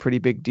that is a pretty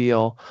big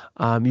deal.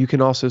 You can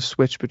also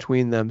switch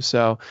between them,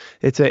 so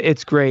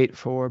it's great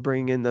for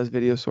bringing in those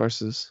video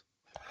sources.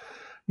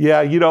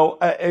 Yeah,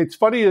 it's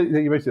funny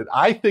that you mentioned it.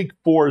 I think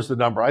 4 is the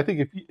number. I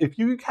think if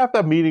you have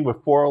that meeting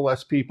with 4 or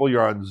less people,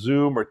 you're on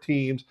Zoom or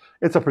Teams,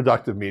 it's a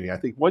productive meeting. I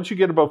think once you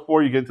get above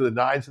 4, you get into the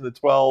 9s and the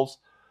 12s.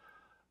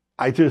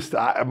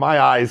 My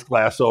eyes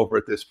glass over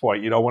at this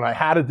point. When I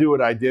had to do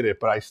it, I did it.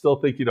 But I still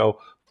think,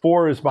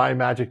 4 is my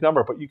magic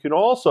number. But you can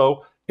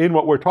also, in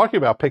what we're talking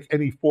about, pick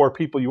any 4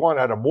 people you want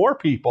out of more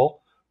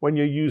people when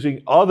you're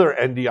using other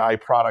NDI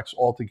products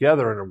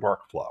altogether in a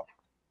workflow.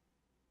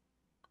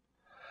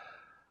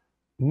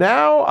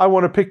 Now I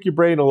want to pick your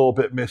brain a little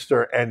bit,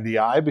 Mr.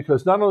 NDI,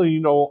 because not only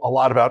you know a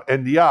lot about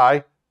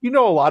NDI, you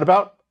know a lot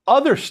about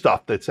other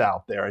stuff that's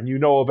out there, and you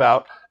know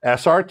about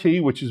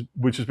SRT, which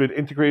has been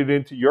integrated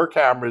into your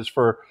cameras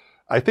for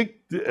I think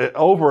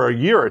over a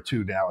year or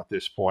 2 now at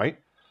this point.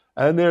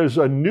 And there's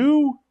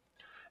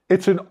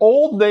it's an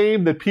old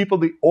name that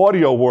people in the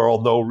audio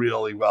world know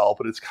really well,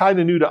 but it's kind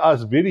of new to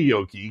us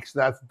video geeks.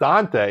 And that's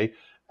Dante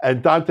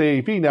and Dante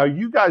AV. Now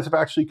you guys have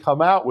actually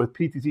come out with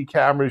PTZ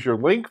cameras, your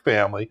Link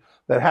family,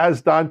 that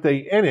has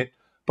Dante in it.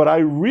 But I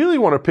really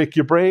want to pick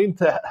your brain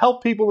to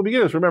help people in the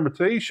beginners. Remember,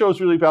 today's show is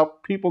really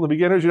about people in the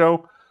beginners.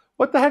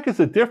 What the heck is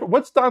the difference?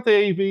 What's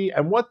Dante AV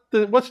and what's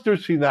the difference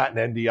between that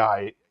and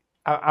NDI?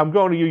 I'm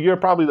going to you. You're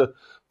probably the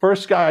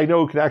first guy I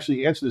know who can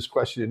actually answer this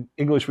question in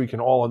English we can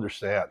all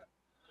understand.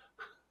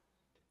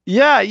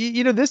 Yeah,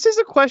 this is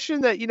a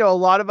question that, a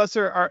lot of us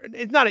are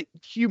it's not a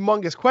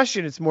humongous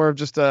question. It's more of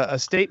just a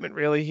statement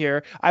really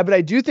here. But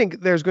I do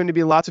think there's going to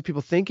be lots of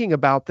people thinking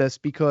about this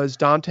because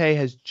Dante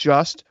has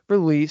just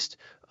released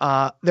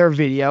their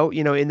video,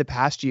 in the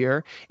past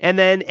year. And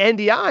then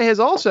NDI has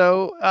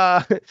also,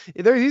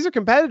 these are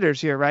competitors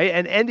here, right?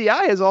 And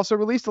NDI has also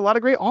released a lot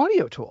of great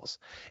audio tools.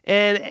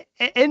 And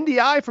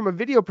NDI, from a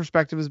video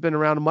perspective, has been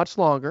around much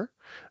longer.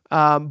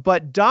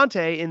 But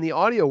Dante in the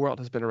audio world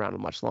has been around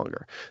much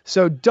longer.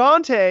 So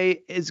Dante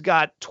has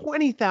got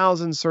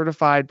 20,000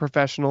 certified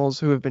professionals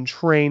who have been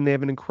trained. They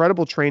have an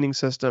incredible training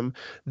system.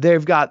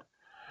 They've got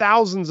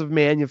thousands of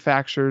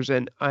manufacturers,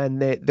 and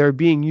they're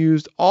being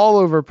used all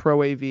over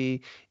Pro AV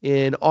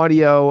in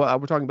audio.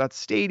 We're talking about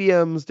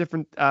stadiums,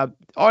 different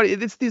audio.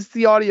 It's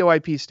the audio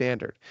IP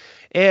standard,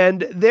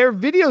 and their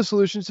video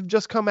solutions have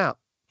just come out.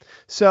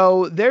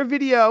 So their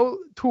video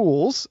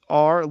tools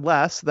are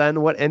less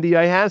than what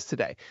NDI has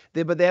today,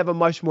 but they have a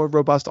much more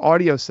robust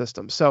audio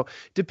system. So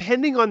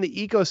depending on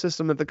the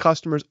ecosystem that the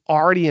customer's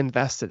already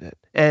invested in,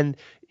 and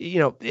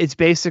it's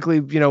basically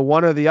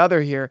one or the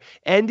other here,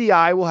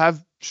 NDI will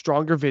have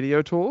stronger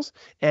video tools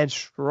and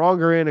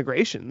stronger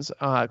integrations,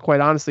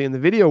 quite honestly, in the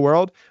video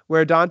world,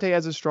 where Dante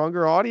has a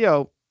stronger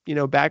audio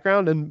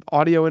background and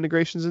audio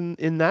integrations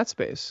in that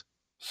space.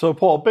 So,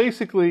 Paul,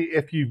 basically,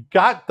 if you've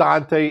got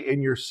Dante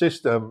in your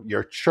system,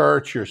 your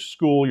church, your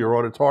school, your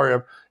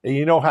auditorium, and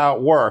you know how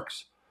it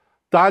works,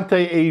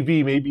 Dante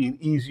AV may be an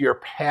easier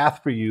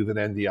path for you than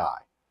NDI.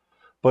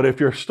 But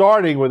if you're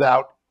starting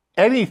without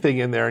anything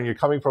in there and you're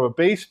coming from a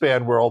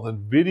baseband world and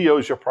video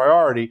is your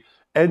priority,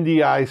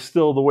 NDI is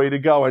still the way to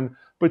go. And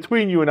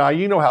between you and I,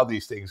 you know how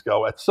these things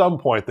go. At some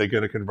point, they're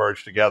going to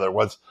converge together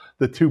once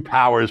the two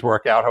powers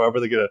work out, however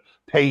they're going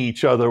to pay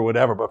each other or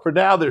whatever. But for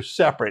now, they're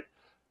separate.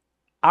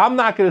 I'm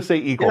not going to say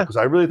equal because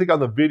I really think on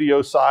the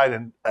video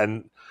side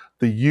and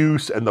the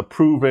use and the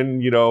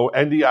proven,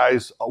 NDI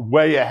is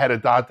way ahead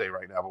of Dante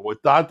right now. But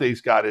what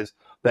Dante's got is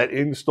that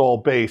install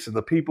base, and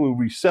the people who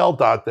resell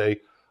Dante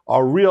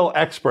are real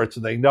experts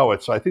and they know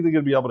it. So I think they're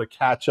going to be able to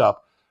catch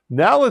up.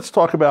 Now let's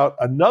talk about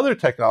another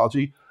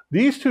technology.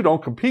 These two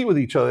don't compete with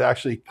each other. They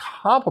actually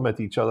complement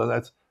each other.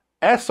 That's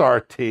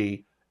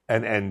SRT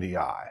and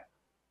NDI.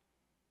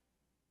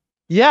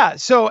 Yeah,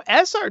 so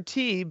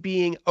SRT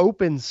being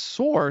open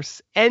source,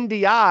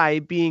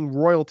 NDI being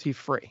royalty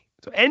free.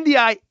 So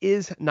NDI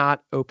is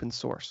not open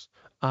source.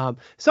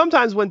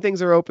 Sometimes when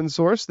things are open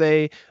source,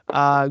 they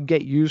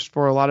get used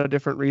for a lot of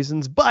different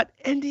reasons, but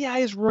NDI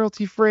is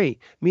royalty free,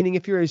 meaning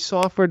if you're a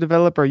software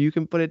developer, you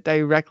can put it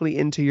directly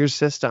into your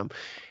system.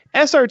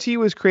 SRT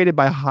was created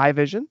by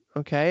Haivision,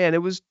 okay, and it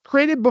was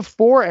created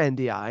before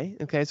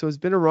NDI, okay, so it's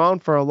been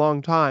around for a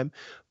long time.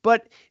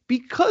 But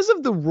because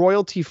of the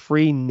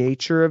royalty-free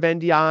nature of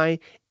NDI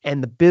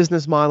and the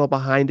business model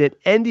behind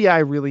it,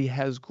 NDI really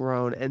has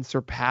grown and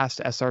surpassed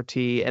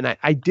SRT. And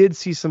I did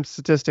see some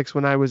statistics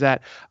when I was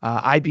at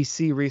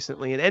IBC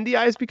recently, and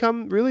NDI has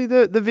become really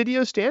the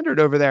video standard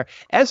over there.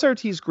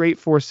 SRT is great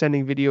for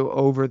sending video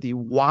over the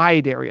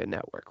wide area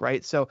network,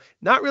 right? So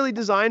not really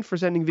designed for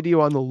sending video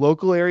on the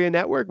local area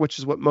network, which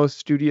is what most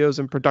studios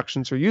and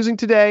productions are using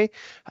today,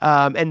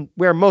 and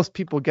where most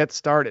people get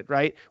started,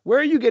 right? Where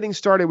are you getting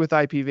started with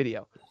IP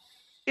video?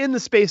 In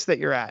the space that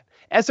you're at.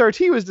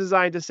 SRT was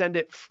designed to send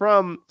it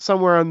from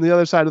somewhere on the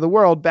other side of the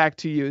world back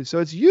to you. So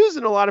it's used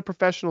in a lot of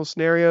professional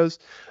scenarios,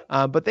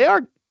 but they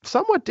are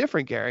somewhat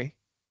different, Gary.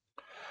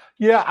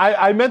 Yeah,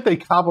 I meant they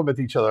complement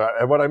each other.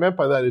 And what I meant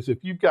by that is if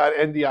you've got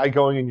NDI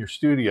going in your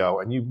studio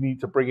and you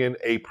need to bring in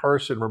a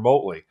person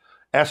remotely,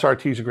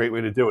 SRT is a great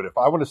way to do it. If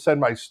I want to send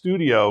my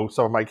studio,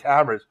 some of my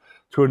cameras,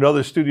 to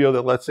another studio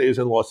that, let's say, is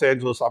in Los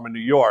Angeles, I'm in New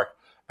York,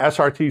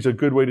 SRT is a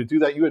good way to do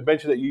that. You had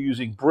mentioned that you're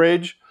using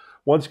Bridge.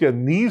 Once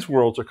again, these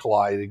worlds are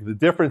colliding. The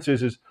difference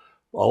is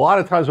a lot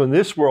of times when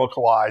this world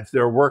collides,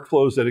 there are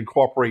workflows that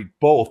incorporate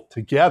both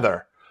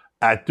together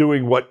at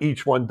doing what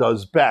each one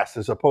does best,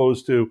 as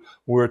opposed to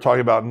when we were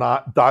talking about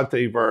not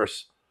Dante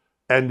versus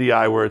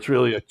NDI, where it's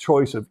really a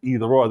choice of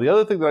either or. The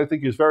other thing that I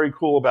think is very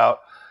cool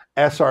about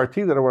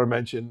SRT that I want to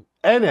mention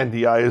and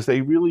NDI is they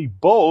really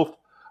both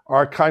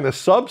are kind of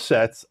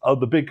subsets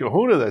of the big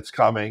kahuna that's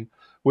coming,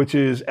 which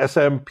is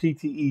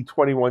SMPTE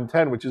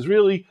 2110, which is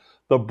really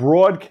the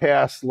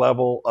broadcast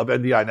level of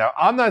NDI. Now,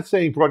 I'm not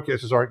saying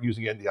broadcasters aren't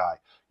using NDI.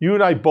 You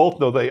and I both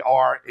know they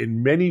are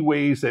in many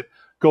ways that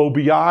go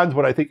beyond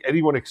what I think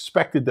anyone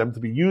expected them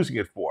to be using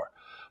it for.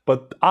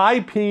 But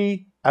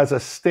IP as a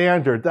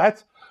standard,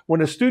 that's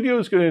when a studio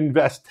is going to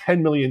invest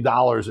 $10 million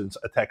in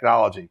a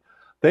technology,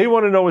 they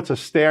want to know it's a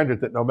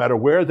standard that no matter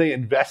where they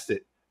invest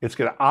it, it's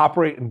going to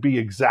operate and be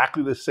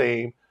exactly the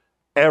same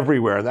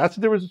everywhere. And that's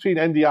the difference between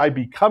NDI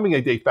becoming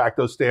a de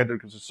facto standard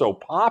because it's so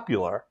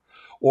popular,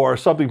 or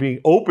something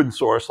being open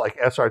source like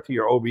SRT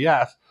or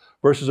OBS,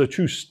 versus a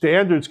true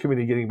standards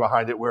committee getting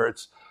behind it where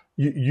it's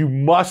you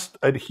must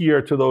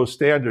adhere to those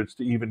standards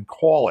to even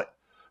call it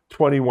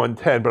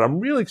 2110. But I'm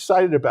really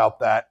excited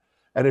about that.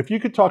 And if you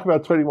could talk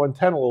about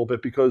 2110 a little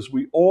bit, because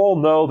we all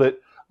know that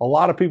a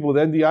lot of people with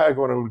NDI are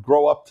going to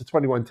grow up to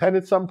 2110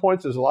 at some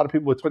points. There's a lot of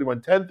people with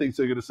 2110 things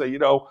that are going to say,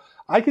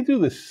 I could do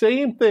the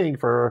same thing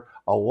for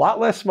a lot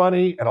less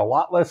money and a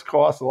lot less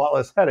cost, a lot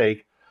less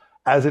headache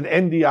as an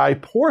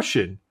NDI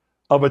portion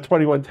of a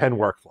 2110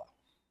 workflow.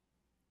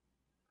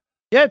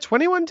 Yeah,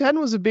 2110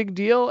 was a big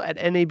deal at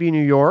NAB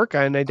New York,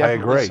 and I I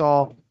definitely agree.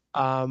 saw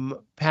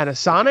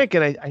Panasonic,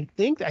 and I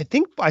think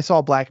I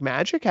saw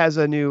Blackmagic has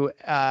a new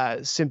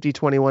SMPTE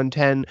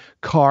 2110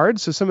 card.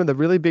 So some of the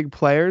really big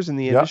players in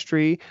the Yep.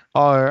 industry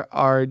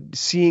are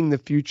seeing the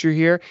future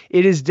here.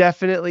 It is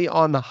definitely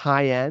on the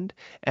high end,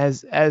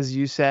 as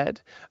you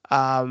said.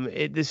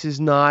 This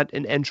is not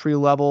an entry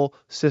level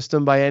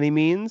system by any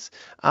means.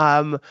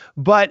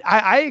 But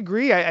I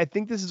agree. I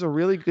think this is a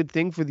really good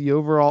thing for the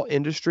overall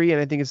industry,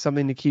 and I think it's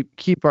something to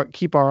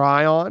keep our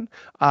eye on.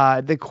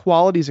 The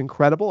quality is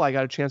incredible. I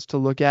got a chance to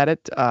look at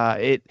it.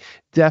 It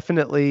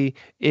definitely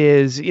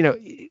is.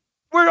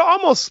 We're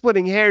almost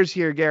splitting hairs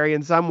here, Gary,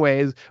 in some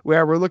ways,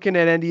 where we're looking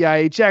at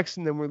NDI HX,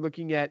 and then we're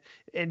looking at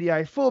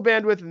NDI full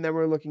bandwidth, and then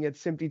we're looking at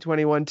SMPTE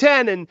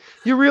 2110, and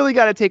you really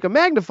got to take a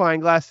magnifying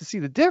glass to see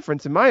the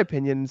difference, in my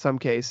opinion, in some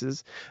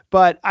cases.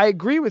 But I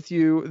agree with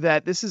you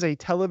that this is a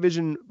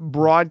television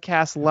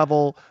broadcast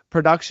level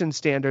production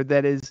standard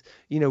that is,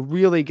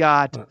 really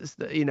got,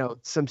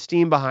 some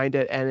steam behind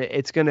it, and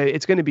it's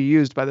gonna be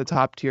used by the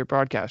top tier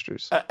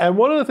broadcasters. And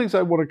one of the things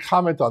I want to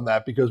comment on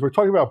that, because we're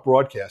talking about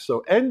broadcast.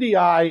 So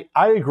NDI,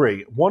 I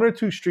agree. One or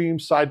two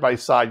streams side by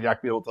side, you're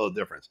not going to be able to tell the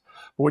difference.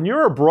 But when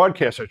you're a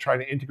broadcaster trying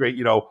to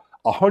integrate,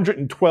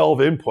 112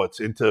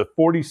 inputs into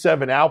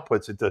 47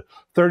 outputs into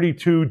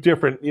 32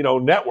 different,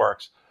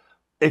 networks,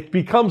 it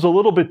becomes a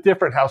little bit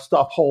different how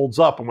stuff holds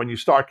up. And when you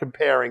start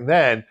comparing,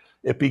 then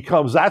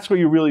that's where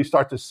you really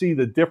start to see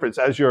the difference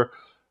as your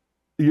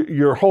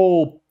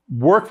whole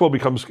workflow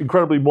becomes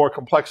incredibly more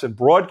complex in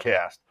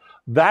broadcast.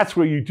 That's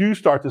where you do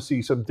start to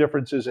see some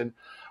differences in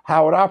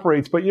how it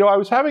operates. But I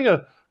was having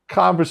a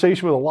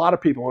conversation with a lot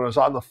of people when I was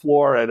on the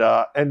floor at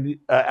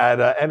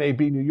NAB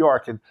New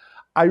York, and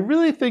I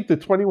really think the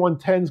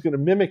 2110 is going to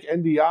mimic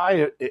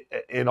NDI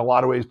in a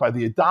lot of ways by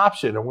the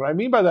adoption. And what I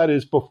mean by that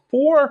is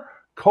before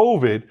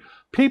COVID,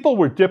 people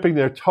were dipping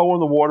their toe in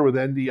the water with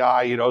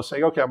NDI,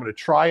 saying, okay, I'm going to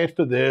try it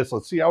for this.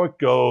 Let's see how it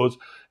goes.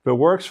 If it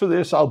works for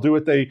this, I'll do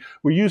it. They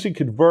were using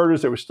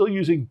converters. They were still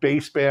using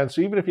baseband.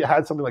 So even if you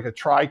had something like a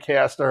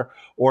TriCaster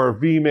or a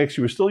vMix,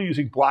 you were still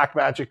using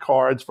Blackmagic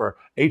cards for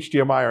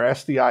HDMI or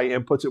SDI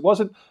inputs. It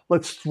wasn't,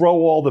 let's throw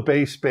all the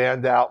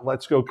baseband out.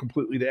 Let's go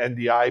completely to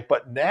NDI.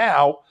 But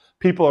now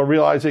people are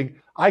realizing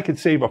I could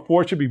save a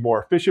fortune, be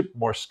more efficient,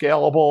 more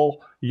scalable,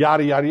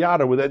 yada, yada,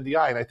 yada with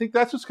NDI. And I think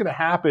that's what's going to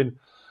happen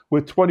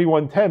with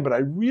 2110. But I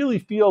really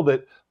feel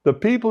that the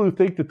people who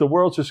think that the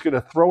world's just going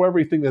to throw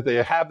everything that they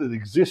have that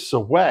exists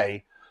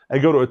away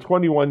and go to a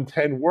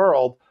 2110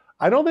 world,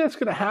 I don't think it's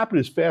going to happen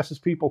as fast as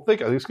people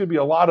think. I think it's going to be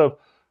a lot of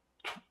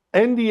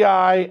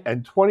NDI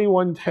and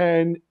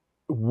 2110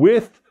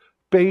 with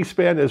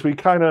baseband as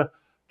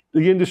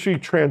the industry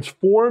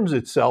transforms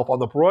itself on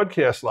the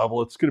broadcast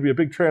level. It's going to be a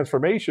big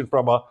transformation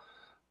from a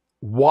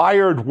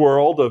wired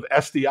world of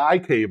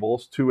SDI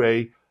cables to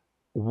a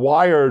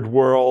wired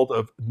world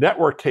of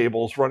network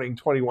cables running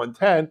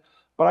 2110.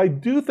 But I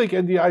do think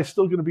NDI is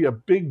still going to be a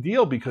big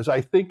deal because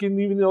I think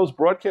even those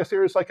broadcast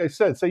areas, like I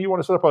said, say you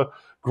want to set up a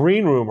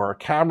green room or a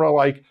camera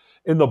like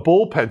in the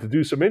bullpen to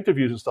do some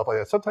interviews and stuff like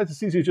that. Sometimes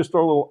it's easier to just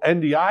throw a little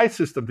NDI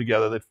system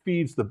together that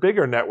feeds the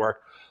bigger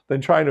network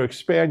than trying to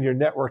expand your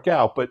network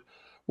out. But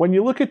when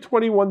you look at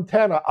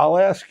 2110, I'll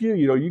ask you,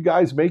 you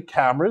guys make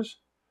cameras.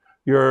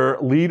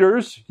 You're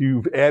leaders.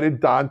 You've added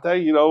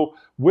Dante.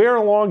 Where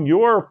along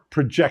your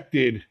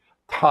projected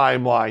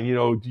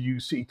timeline, do you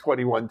see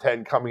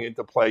 2110 coming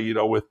into play,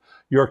 with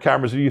your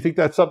cameras? Do you think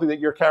that's something that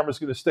your camera is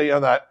going to stay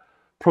on that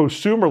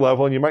prosumer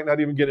level and you might not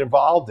even get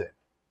involved in?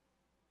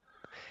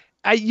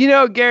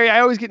 Gary,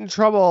 I always get in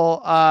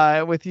trouble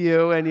with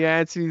you and you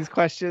answer these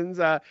questions.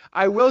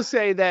 I will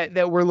say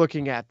that we're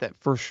looking at that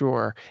for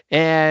sure.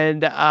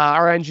 And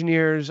our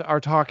engineers are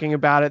talking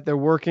about it. They're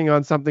working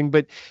on something,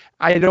 but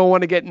I don't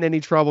want to get in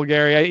any trouble,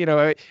 Gary.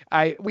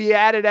 We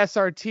added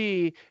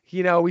SRT,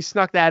 we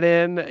snuck that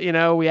in,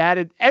 we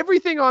added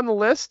everything on the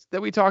list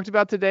that we talked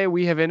about today.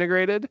 We have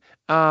integrated,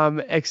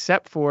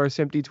 except for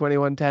SMPTE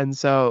 2110.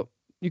 So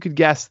you could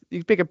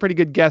pick a pretty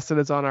good guess that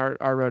it's on our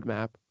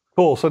roadmap.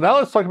 Cool. So now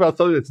let's talk about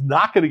something that's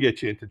not going to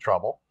get you into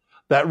trouble,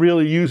 that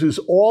really uses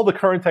all the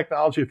current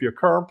technology of your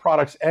current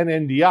products and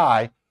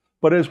NDI.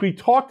 But as we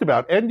talked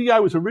about,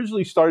 NDI was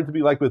originally started to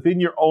be like within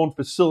your own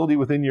facility,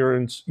 within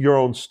your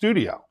own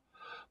studio.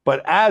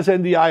 But as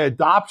NDI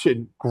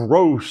adoption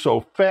grows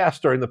so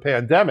fast during the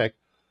pandemic,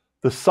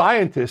 the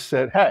scientists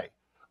said, hey,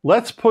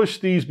 let's push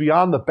these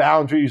beyond the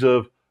boundaries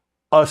of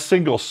a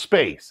single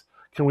space.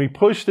 Can we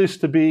push this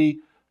to be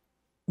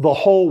the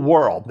whole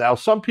world? Now,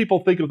 some people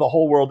think of the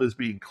whole world as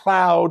being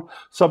cloud.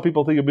 Some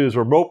people think of it as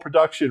remote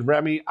production,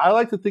 REMI. I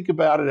like to think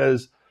about it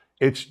as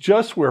it's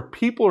just where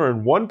people are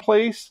in one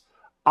place,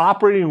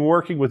 operating and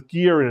working with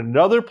gear in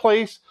another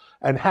place.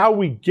 And how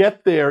we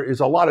get there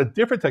is a lot of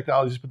different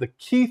technologies. But the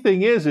key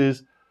thing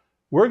is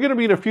we're going to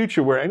be in a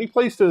future where any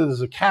place that there's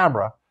a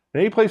camera,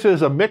 any place that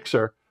there's a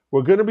mixer,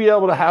 we're going to be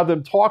able to have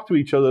them talk to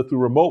each other through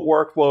remote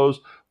workflows,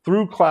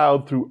 through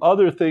cloud, through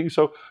other things.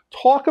 So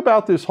talk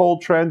about this whole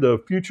trend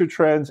of future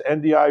trends,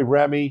 NDI,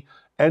 REMI,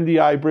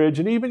 NDI bridge,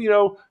 and even,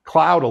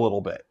 cloud a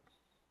little bit.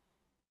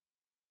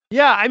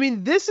 Yeah, I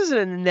mean, this is an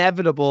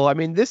inevitable. I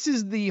mean, this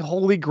is the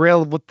holy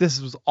grail of what this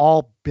was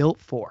all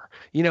built for.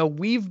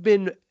 We've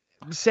been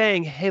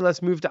saying, hey,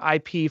 let's move to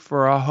IP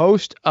for a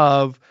host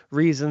of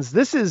reasons.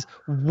 This is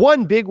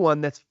one big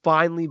one that's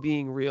finally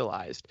being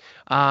realized.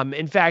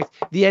 In fact,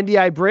 the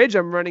NDI bridge,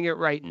 I'm running it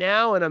right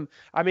now, and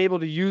I'm able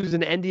to use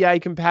an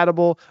NDI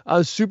compatible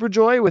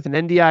SuperJoy with an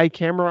NDI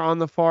camera on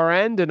the far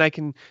end, and I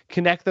can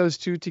connect those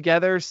two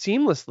together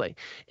seamlessly.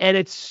 And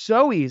it's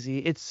so easy.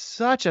 It's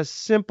such a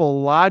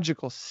simple,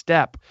 logical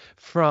step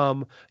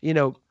from,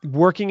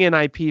 working in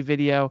IP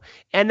video.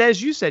 And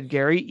as you said,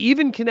 Gary,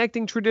 even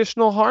connecting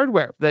traditional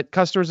hardware that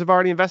customers have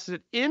already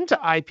invested into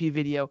IP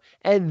video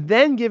and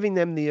then giving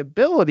them the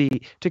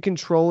ability to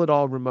control it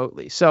all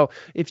remotely. So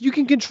if you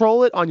can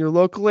control it on your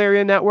local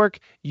area network,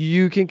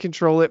 you can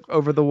control it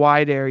over the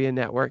wide area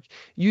network.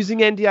 Using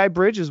NDI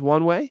Bridge is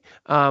one way.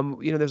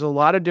 There's a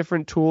lot of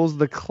different tools.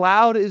 The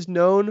cloud is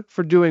known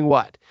for doing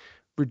what?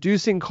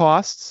 Reducing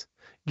costs,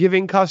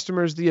 giving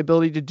customers the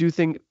ability to do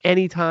things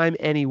anytime,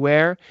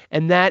 anywhere.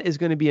 And that is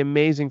going to be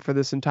amazing for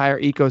this entire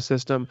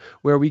ecosystem,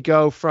 where we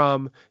go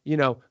from,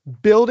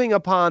 building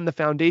upon the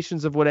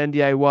foundations of what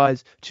NDI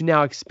was to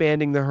now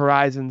expanding the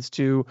horizons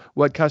to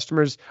what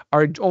customers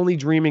are only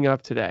dreaming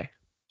of today.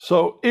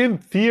 So in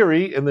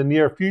theory, in the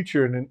near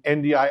future, in an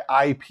NDI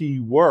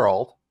IP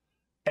world,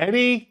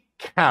 any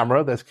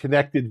camera that's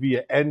connected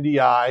via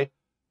NDI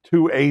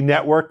to a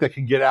network that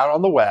can get out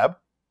on the web,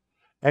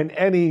 and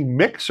any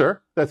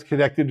mixer that's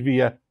connected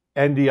via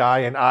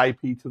NDI and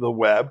IP to the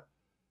web,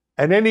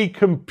 and any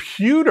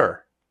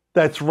computer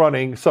that's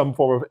running some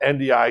form of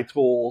NDI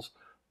tools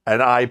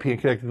and IP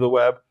and connected to the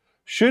web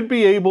should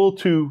be able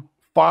to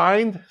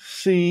find,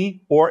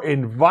 see, or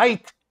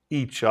invite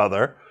each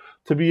other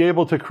to be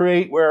able to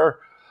create where,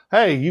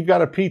 hey, you've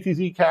got a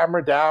PTZ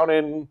camera down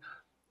in,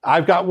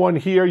 I've got one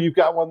here, you've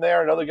got one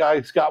there, another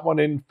guy's got one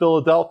in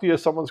Philadelphia,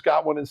 someone's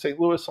got one in St.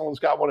 Louis, someone's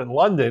got one in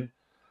London.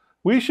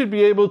 We should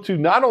be able to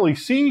not only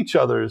see each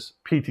other's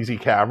PTZ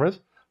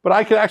cameras, but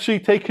I could actually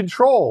take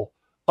control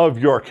of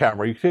your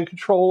camera. You can take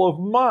control of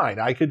mine.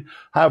 I could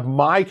have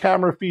my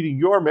camera feeding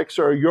your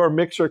mixer, or your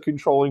mixer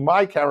controlling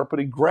my camera,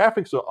 putting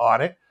graphics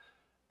on it.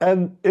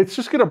 And it's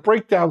just going to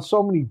break down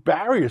so many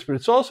barriers, but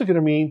it's also going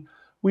to mean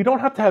we don't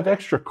have to have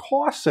extra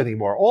costs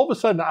anymore. All of a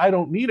sudden, I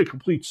don't need a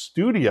complete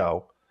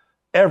studio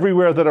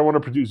everywhere that I want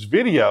to produce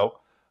video.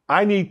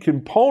 I need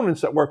components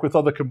that work with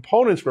other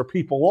components where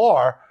people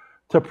are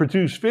to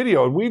produce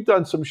video. And we've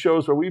done some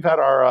shows where we've had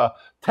our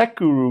tech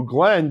guru,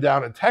 Glenn,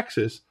 down in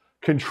Texas,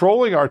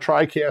 controlling our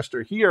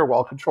TriCaster here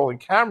while controlling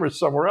cameras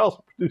somewhere else,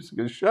 producing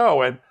a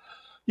show. And,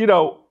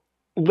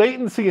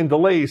 latency and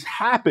delays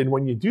happen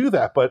when you do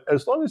that. But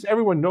as long as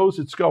everyone knows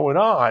it's going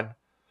on,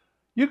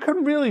 you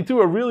can really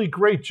do a really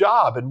great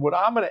job. And what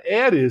I'm going to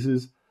add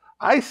is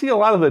I see a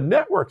lot of the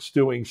networks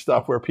doing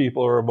stuff where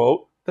people are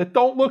remote that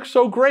don't look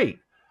so great.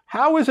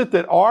 How is it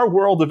that our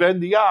world of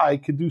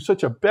NDI can do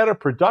such a better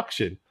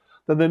production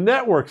than the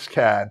networks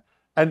can?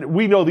 And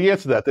we know the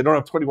answer to that. They don't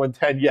have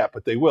 2110 yet,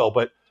 but they will.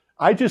 But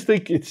I just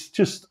think it's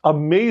just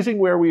amazing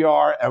where we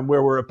are, and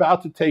where we're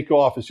about to take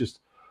off is just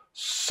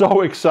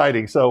so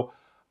exciting. So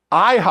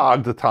I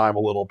hogged the time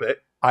a little bit.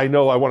 I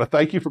know I want to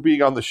thank you for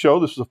being on the show.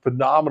 This was a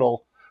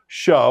phenomenal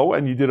show,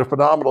 and you did a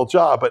phenomenal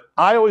job. But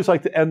I always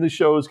like to end the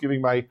shows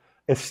giving my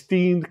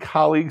esteemed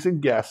colleagues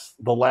and guests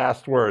the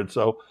last word.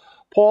 So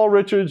Paul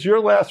Richards, your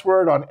last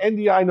word on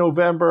NDI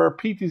November,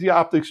 PTZ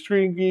Optics,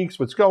 Stream Geeks,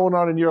 what's going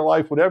on in your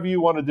life, whatever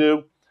you want to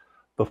do.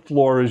 The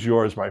floor is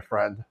yours, my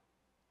friend.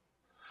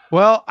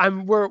 Well,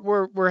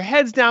 we're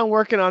heads down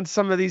working on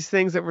some of these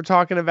things that we're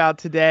talking about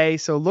today.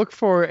 So look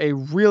for a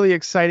really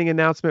exciting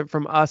announcement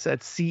from us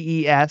at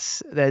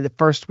CES, the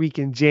first week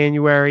in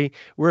January.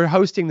 We're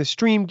hosting the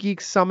Stream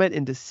Geeks Summit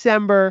in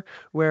December,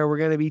 where we're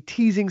going to be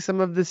teasing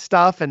some of this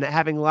stuff and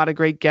having a lot of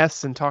great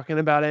guests and talking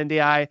about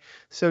NDI.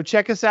 So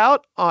check us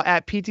out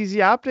at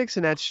PTZ Optics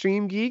and at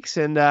Stream Geeks.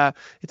 And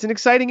it's an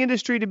exciting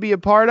industry to be a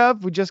part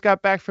of. We just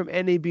got back from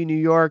NAB New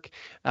York.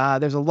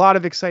 There's a lot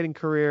of exciting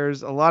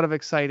careers, a lot of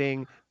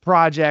exciting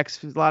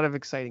projects, a lot of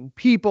exciting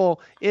people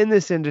in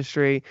this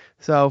industry.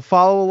 So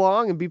follow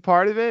along and be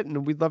part of it,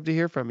 and we'd love to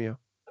hear from you.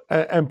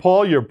 And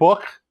Paul, your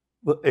book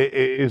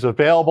is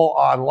available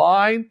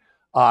online.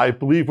 I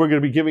believe we're going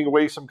to be giving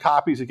away some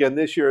copies again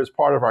this year as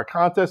part of our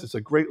contest. It's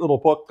a great little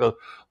book to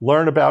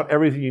learn about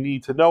everything you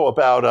need to know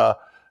about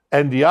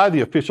NDI, the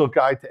official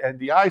guide to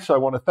NDI. So I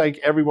want to thank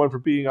everyone for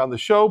being on the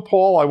show.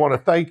 Paul, I want to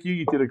thank you.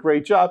 You did a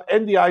great job.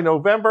 NDI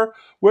November,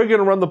 we're going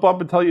to run the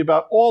bump and tell you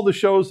about all the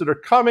shows that are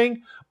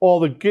coming, all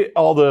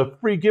the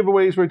free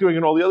giveaways we're doing,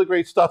 and all the other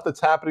great stuff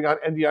that's happening on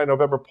NDI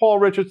November. Paul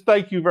Richards,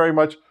 thank you very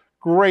much.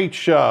 Great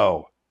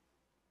show.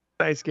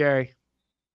 Thanks, Gary.